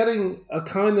you're getting a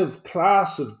kind of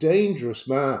class of dangerous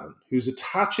man who's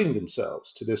attaching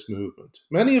themselves to this movement,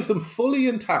 many of them fully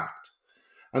intact.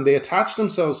 And they attach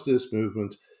themselves to this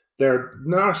movement. They're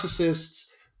narcissists,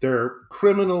 they're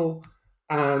criminal,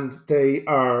 and they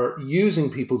are using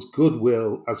people's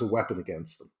goodwill as a weapon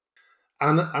against them.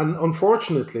 And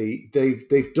unfortunately,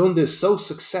 they've done this so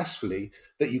successfully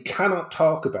that you cannot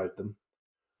talk about them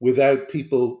without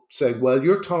people saying, "Well,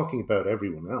 you're talking about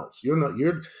everyone else. You're not.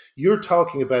 You're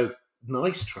talking about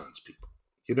nice trans people."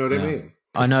 You know what I mean?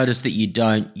 I noticed that you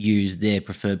don't use their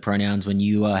preferred pronouns when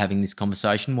you are having this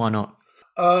conversation. Why not?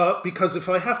 Because if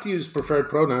I have to use preferred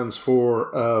pronouns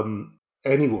for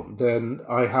anyone, then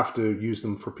I have to use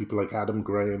them for people like Adam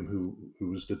Graham, who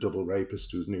was the double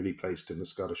rapist who was nearly placed in a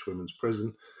Scottish women's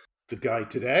prison. The guy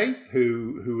today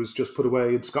who was just put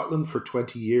away in Scotland for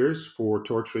 20 years for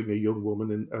torturing a young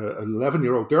woman, an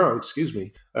 11-year-old girl,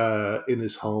 in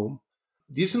his home.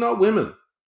 These are not women,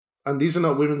 and these are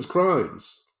not women's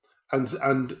crimes.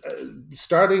 And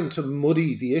starting to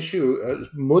muddy the issue,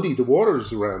 muddy the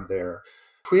waters around there,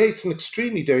 creates an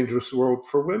extremely dangerous world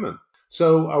for women.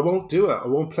 So I won't do it. I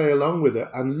won't play along with it.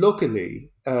 And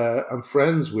luckily, I'm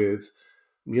friends with,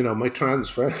 you know, my trans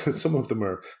friends. Some of them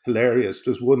are hilarious.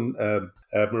 There's one,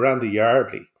 Miranda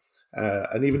Yardley.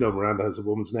 And even though Miranda has a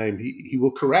woman's name, he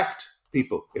will correct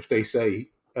people if they say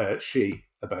she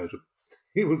about him.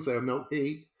 He will say, no,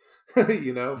 he,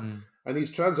 you know. And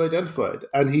he's trans-identified,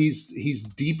 and he's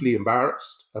deeply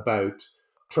embarrassed about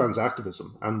trans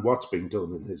activism and what's being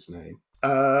done in his name.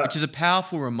 Which is a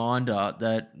powerful reminder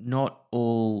that not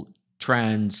all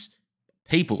trans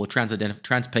people or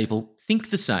trans people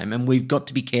think the same, and we've got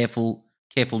to be careful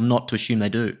not to assume they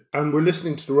do. And we're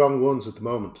listening to the wrong ones at the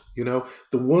moment. You know,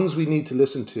 the ones we need to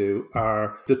listen to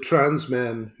are the trans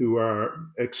men who are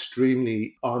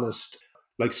extremely honest.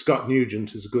 Like Scott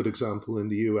Nugent is a good example in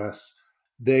the US.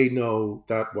 They know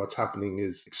that what's happening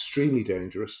is extremely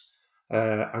dangerous,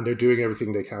 and they're doing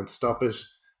everything they can to stop it,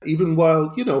 even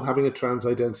while, you know, having a trans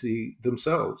identity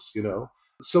themselves. You know,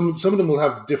 some of them will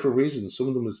have different reasons. Some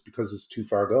of them is because it's too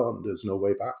far gone. There's no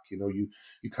way back. You know, you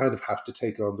kind of have to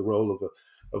take on the role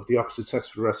of the opposite sex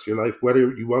for the rest of your life, whether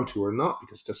you want to or not,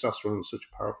 because testosterone is such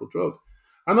a powerful drug.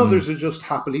 And others are just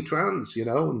happily trans, you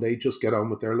know, and they just get on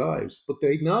with their lives. But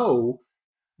they know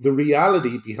the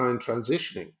reality behind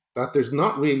transitioning, that there's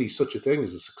not really such a thing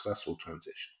as a successful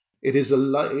transition. It is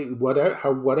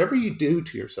whatever you do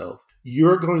to yourself,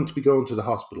 you're going to be going to the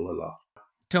hospital a lot.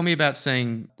 Tell me about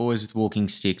seeing boys with walking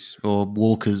sticks or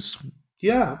walkers.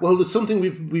 Yeah, well, it's something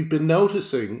we've been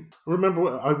noticing. I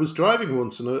remember I was driving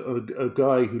once, and a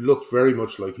guy who looked very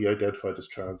much like he identified as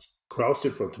trans crossed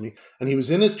in front of me, and he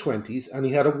was in his 20s, and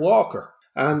he had a walker.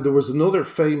 And there was another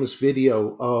famous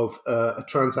video of a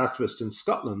trans activist in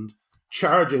Scotland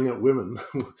charging at women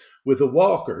with a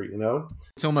walker,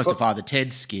 It's almost a Father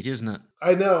Ted skit, isn't it?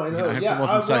 I know. If it Yeah,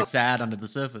 wasn't so sad under the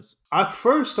surface. at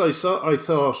first, I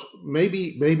thought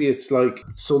maybe it's like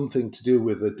something to do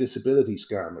with a disability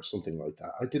scam or something like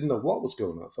that. I didn't know what was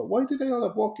going on. I thought, why do they all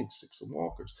have walking sticks and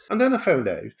walkers? And then I found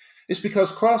out it's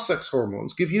because cross-sex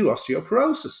hormones give you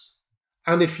osteoporosis.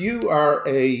 And if you are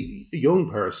a young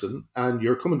person and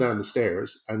you're coming down the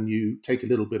stairs and you take a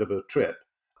little bit of a trip,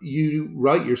 you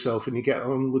right yourself and you get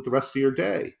on with the rest of your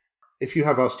day. If you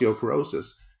have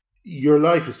osteoporosis, your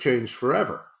life has changed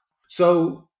forever.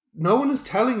 So no one is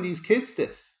telling these kids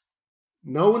this.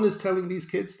 No one is telling these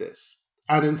kids this.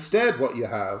 And instead, what you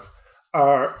have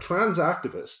are trans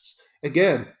activists,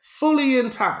 again, fully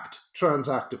intact trans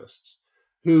activists,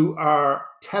 who are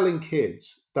telling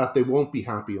kids that they won't be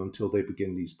happy until they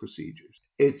begin these procedures.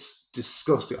 It's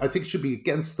disgusting. I think it should be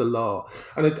against the law.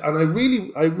 And I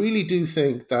really do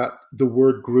think that the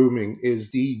word grooming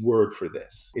is the word for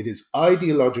this. It is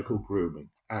ideological grooming,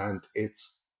 and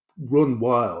it's run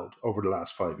wild over the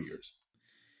last 5 years.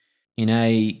 In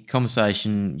a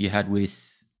conversation you had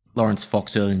with Lawrence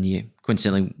Fox earlier in the year,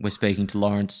 coincidentally, we're speaking to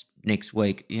Lawrence next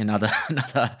week, another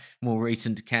more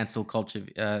recent cancel culture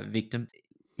victim.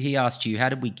 He asked you, how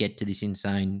did we get to this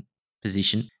insane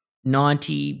position?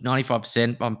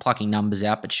 95%, I'm plucking numbers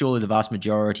out, but surely the vast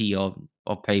majority of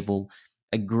people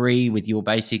agree with your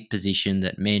basic position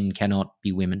that men cannot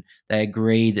be women. They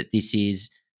agree that this is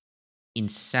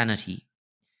insanity.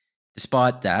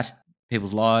 Despite that,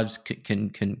 people's lives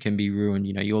can be ruined.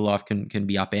 Your life can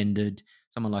be upended.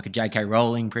 Someone like a J.K.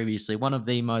 Rowling, previously one of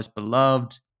the most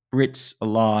beloved Brits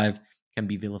alive, can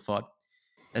be vilified.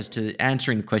 As to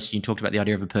answering the question, you talked about the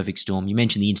idea of a perfect storm. You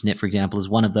mentioned the internet, for example, as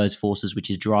one of those forces which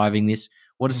is driving this.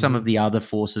 What are some of the other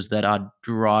forces that are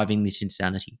driving this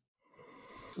insanity?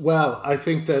 Well, I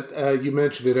think that you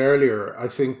mentioned it earlier. I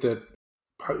think that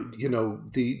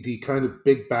the kind of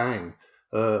big bang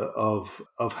of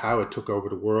how it took over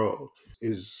the world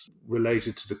is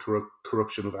related to the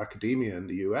corruption of academia in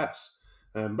the US.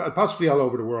 But possibly all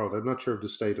over the world. I'm not sure of the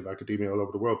state of academia all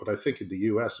over the world, but I think in the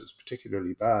US it's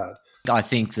particularly bad. I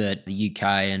think that the UK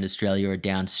and Australia are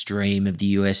downstream of the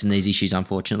US in these issues,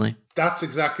 unfortunately. That's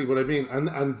exactly what I mean, and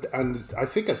I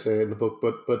think I say it in the book,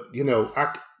 but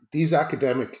these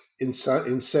academic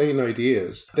insane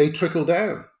ideas, they trickle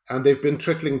down. And they've been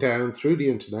trickling down through the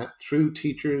internet, through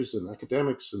teachers and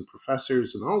academics and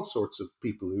professors and all sorts of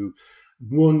people who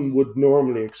one would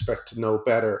normally expect to know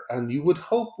better and you would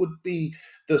hope would be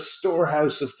the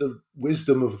storehouse of the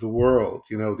wisdom of the world,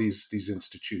 these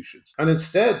institutions. And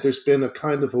instead, there's been a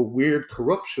kind of a weird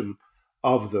corruption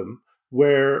of them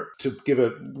where, to give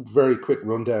a very quick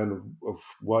rundown of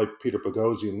why Peter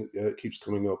Boghossian keeps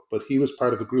coming up, but he was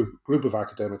part of a group of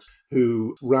academics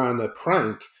who ran a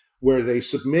prank where they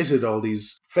submitted all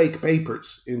these fake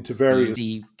papers into various...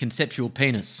 The conceptual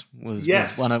penis was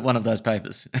one of those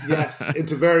papers. Yes,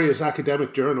 into various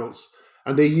academic journals.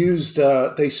 And they used,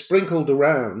 they sprinkled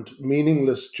around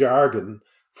meaningless jargon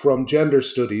from gender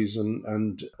studies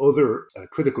and other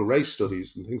critical race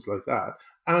studies and things like that.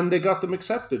 And they got them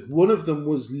accepted. One of them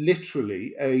was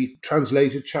literally a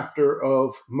translated chapter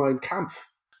of Mein Kampf,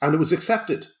 and it was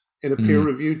accepted in a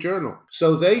peer-reviewed journal.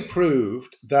 So they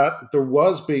proved that there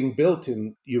was being built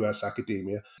in US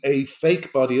academia a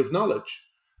fake body of knowledge,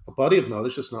 a body of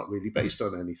knowledge that's not really based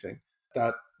on anything,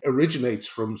 that originates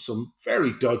from some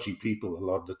very dodgy people a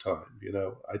lot of the time.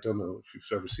 I don't know if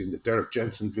you've ever seen the Derek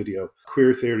Jensen video,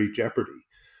 Queer Theory Jeopardy,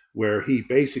 where he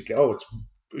basically,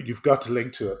 you've got to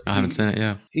link to it. I haven't seen it,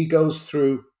 yeah. He goes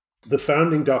through the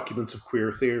founding documents of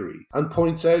queer theory and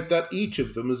points out that each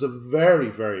of them is a very,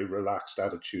 very relaxed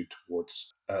attitude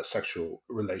towards sexual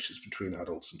relations between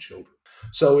adults and children.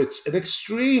 So it's an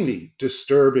extremely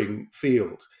disturbing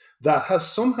field that has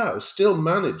somehow still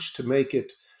managed to make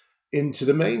it into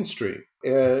the mainstream.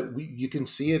 You can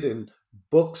see it in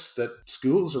books that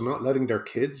schools are not letting their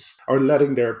kids or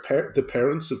letting the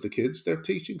parents of the kids they're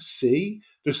teaching see.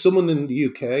 There's someone in the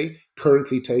UK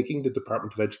currently taking the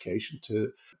Department of Education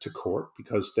to court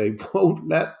because they won't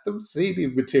let them see the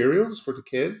materials for the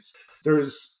kids.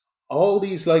 There's all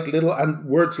these little and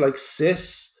words like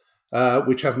cis,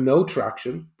 which have no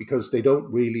traction because they're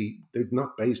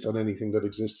not based on anything that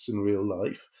exists in real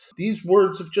life. These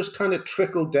words have just kind of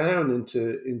trickled down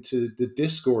into the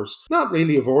discourse, not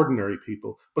really of ordinary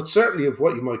people, but certainly of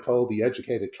what you might call the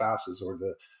educated classes or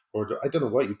the I don't know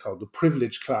what you call the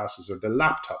privileged classes or the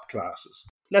laptop classes.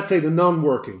 Let's say the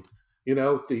non-working,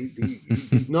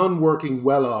 the non-working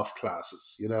well-off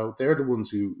classes. They're the ones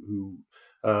who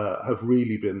have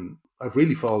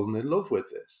really fallen in love with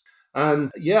this. And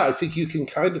yeah, I think you can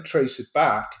kind of trace it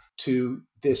back to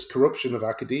this corruption of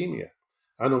academia.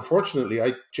 And unfortunately,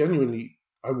 I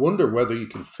wonder whether you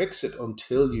can fix it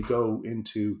until you go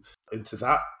into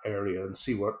that area and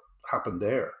see what happened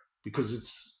there, because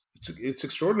it's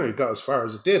extraordinary it got as far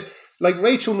as it did. Like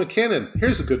Rachel McKinnon,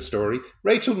 here's a good story.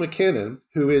 Rachel McKinnon,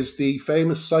 who is the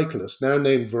famous cyclist now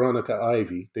named Veronica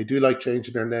Ivy. They do like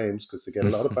changing their names because they get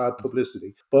a lot of bad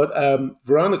publicity. But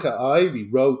Veronica Ivy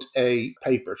wrote a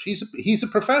paper. He's a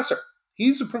professor.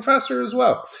 He's a professor as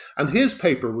well. And his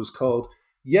paper was called,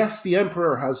 "Yes, the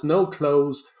Emperor has no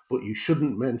clothes, but you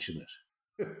shouldn't mention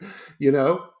it." You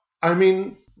know? I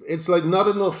mean, it's like not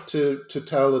enough to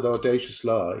tell an audacious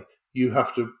lie. You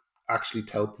have to actually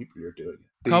tell people you're doing it.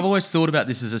 I've always thought about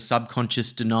this as a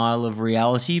subconscious denial of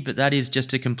reality, but that is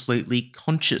just a completely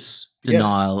conscious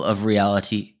denial of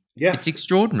reality. Yes. It's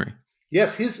extraordinary.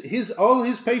 Yes, all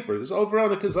his papers, all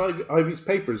Veronica's Ivy's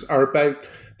papers are about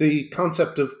the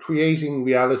concept of creating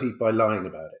reality by lying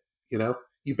about it. You know,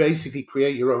 you basically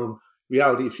create your own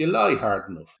reality if you lie hard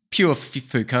enough. Pure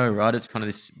Foucault, right? It's kind of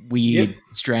this weird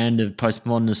strand of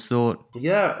postmodernist thought.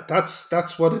 Yeah,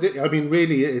 that's what it is. I mean,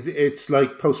 really, it's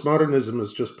like postmodernism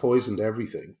has just poisoned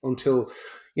everything until,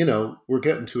 we're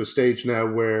getting to a stage now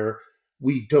where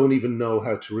we don't even know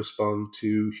how to respond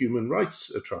to human rights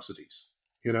atrocities.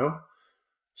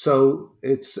 So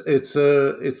I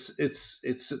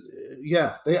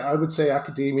would say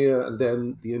academia and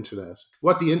then the internet.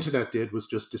 What the internet did was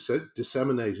just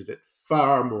disseminated it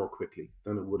far more quickly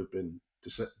than it would have been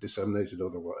disseminated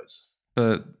otherwise.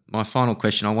 But my final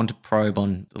question, I want to probe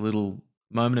on the little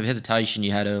moment of hesitation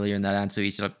you had earlier in that answer.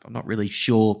 You said, I'm not really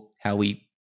sure how we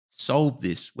solve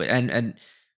this. And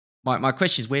my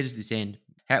question is, where does this end?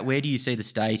 Where do you see the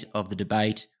state of the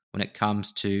debate when it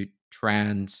comes to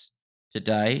trans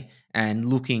today? And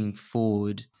looking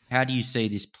forward, how do you see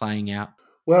this playing out?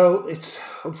 Well, it's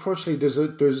unfortunately there's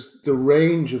the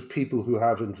range of people who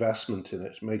have investment in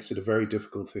it makes it a very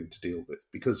difficult thing to deal with,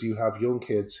 because you have young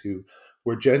kids who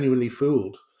were genuinely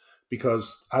fooled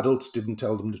because adults didn't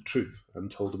tell them the truth and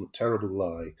told them a terrible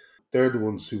lie. They're the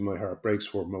ones who my heart breaks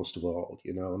for most of all,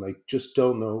 and I just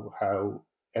don't know how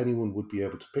anyone would be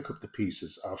able to pick up the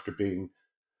pieces after being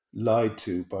lied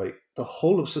to by the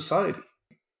whole of society.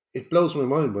 It blows my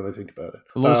mind when I think about it.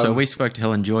 Well, also, we spoke to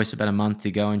Helen Joyce about a month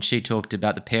ago, and she talked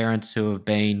about the parents who have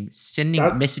been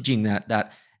messaging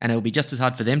that, and it'll be just as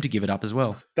hard for them to give it up as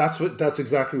well. That's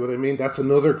exactly what I mean. That's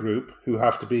another group who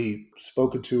have to be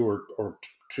spoken to or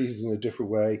treated in a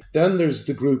different way. Then there's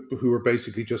the group who are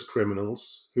basically just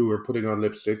criminals who are putting on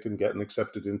lipstick and getting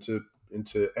accepted into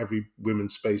every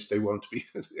women's space they want to be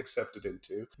accepted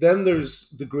into. Then there's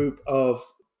the group of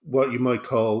what you might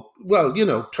call,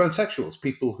 transsexuals,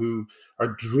 people who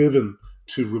are driven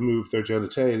to remove their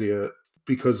genitalia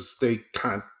because they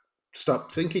can't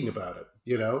stop thinking about it,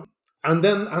 And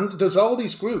there's all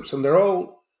these groups, and they're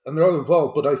all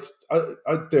involved, but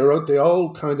they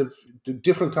all kind of,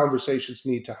 different conversations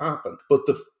need to happen. But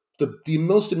the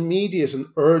most immediate and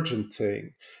urgent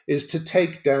thing is to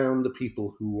take down the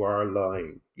people who are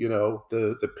lying,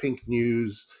 the Pink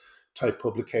News type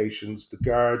publications, The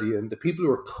Guardian, the people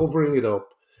who are covering it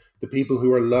up, the people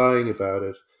who are lying about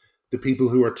it, the people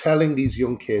who are telling these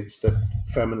young kids that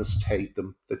feminists hate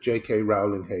them, that J.K.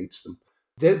 Rowling hates them.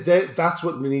 That's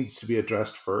what needs to be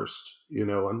addressed first,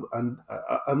 and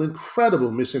an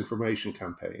incredible misinformation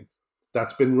campaign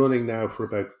that's been running now for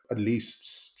about at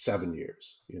least 7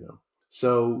 years,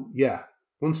 So, yeah,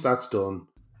 once that's done,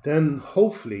 then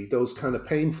hopefully those kind of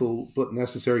painful but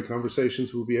necessary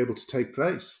conversations will be able to take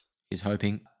place. Is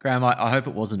hoping. Graham, I hope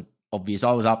it wasn't obvious.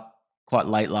 I was up quite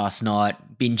late last night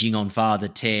binging on Father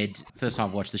Ted. First time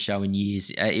I've watched the show in years.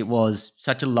 It was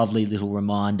such a lovely little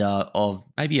reminder of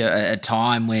maybe a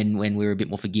time when we were a bit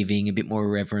more forgiving, a bit more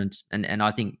irreverent, and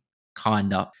I think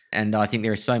kinder. And I think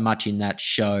there is so much in that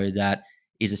show that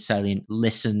is a salient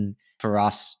lesson for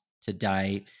us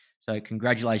today. So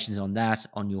congratulations on that,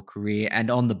 on your career,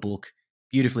 and on the book.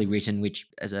 Beautifully written, which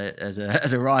as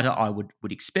a writer I would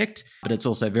expect, but it's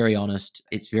also very honest.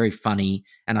 It's very funny,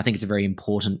 and I think it's a very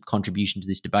important contribution to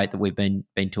this debate that we've been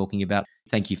talking about.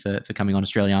 Thank you for coming on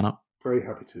Australiana. Very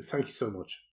happy to. Thank you so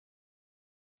much.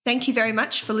 Thank you very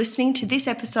much for listening to this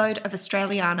episode of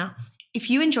Australiana. If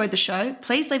you enjoyed the show,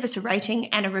 please leave us a rating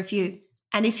and a review.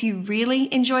 And if you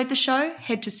really enjoyed the show,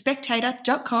 head to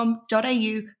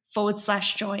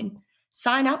spectator.com.au/join.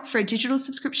 Sign up for a digital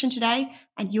subscription today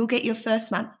and you'll get your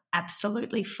first month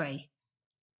absolutely free.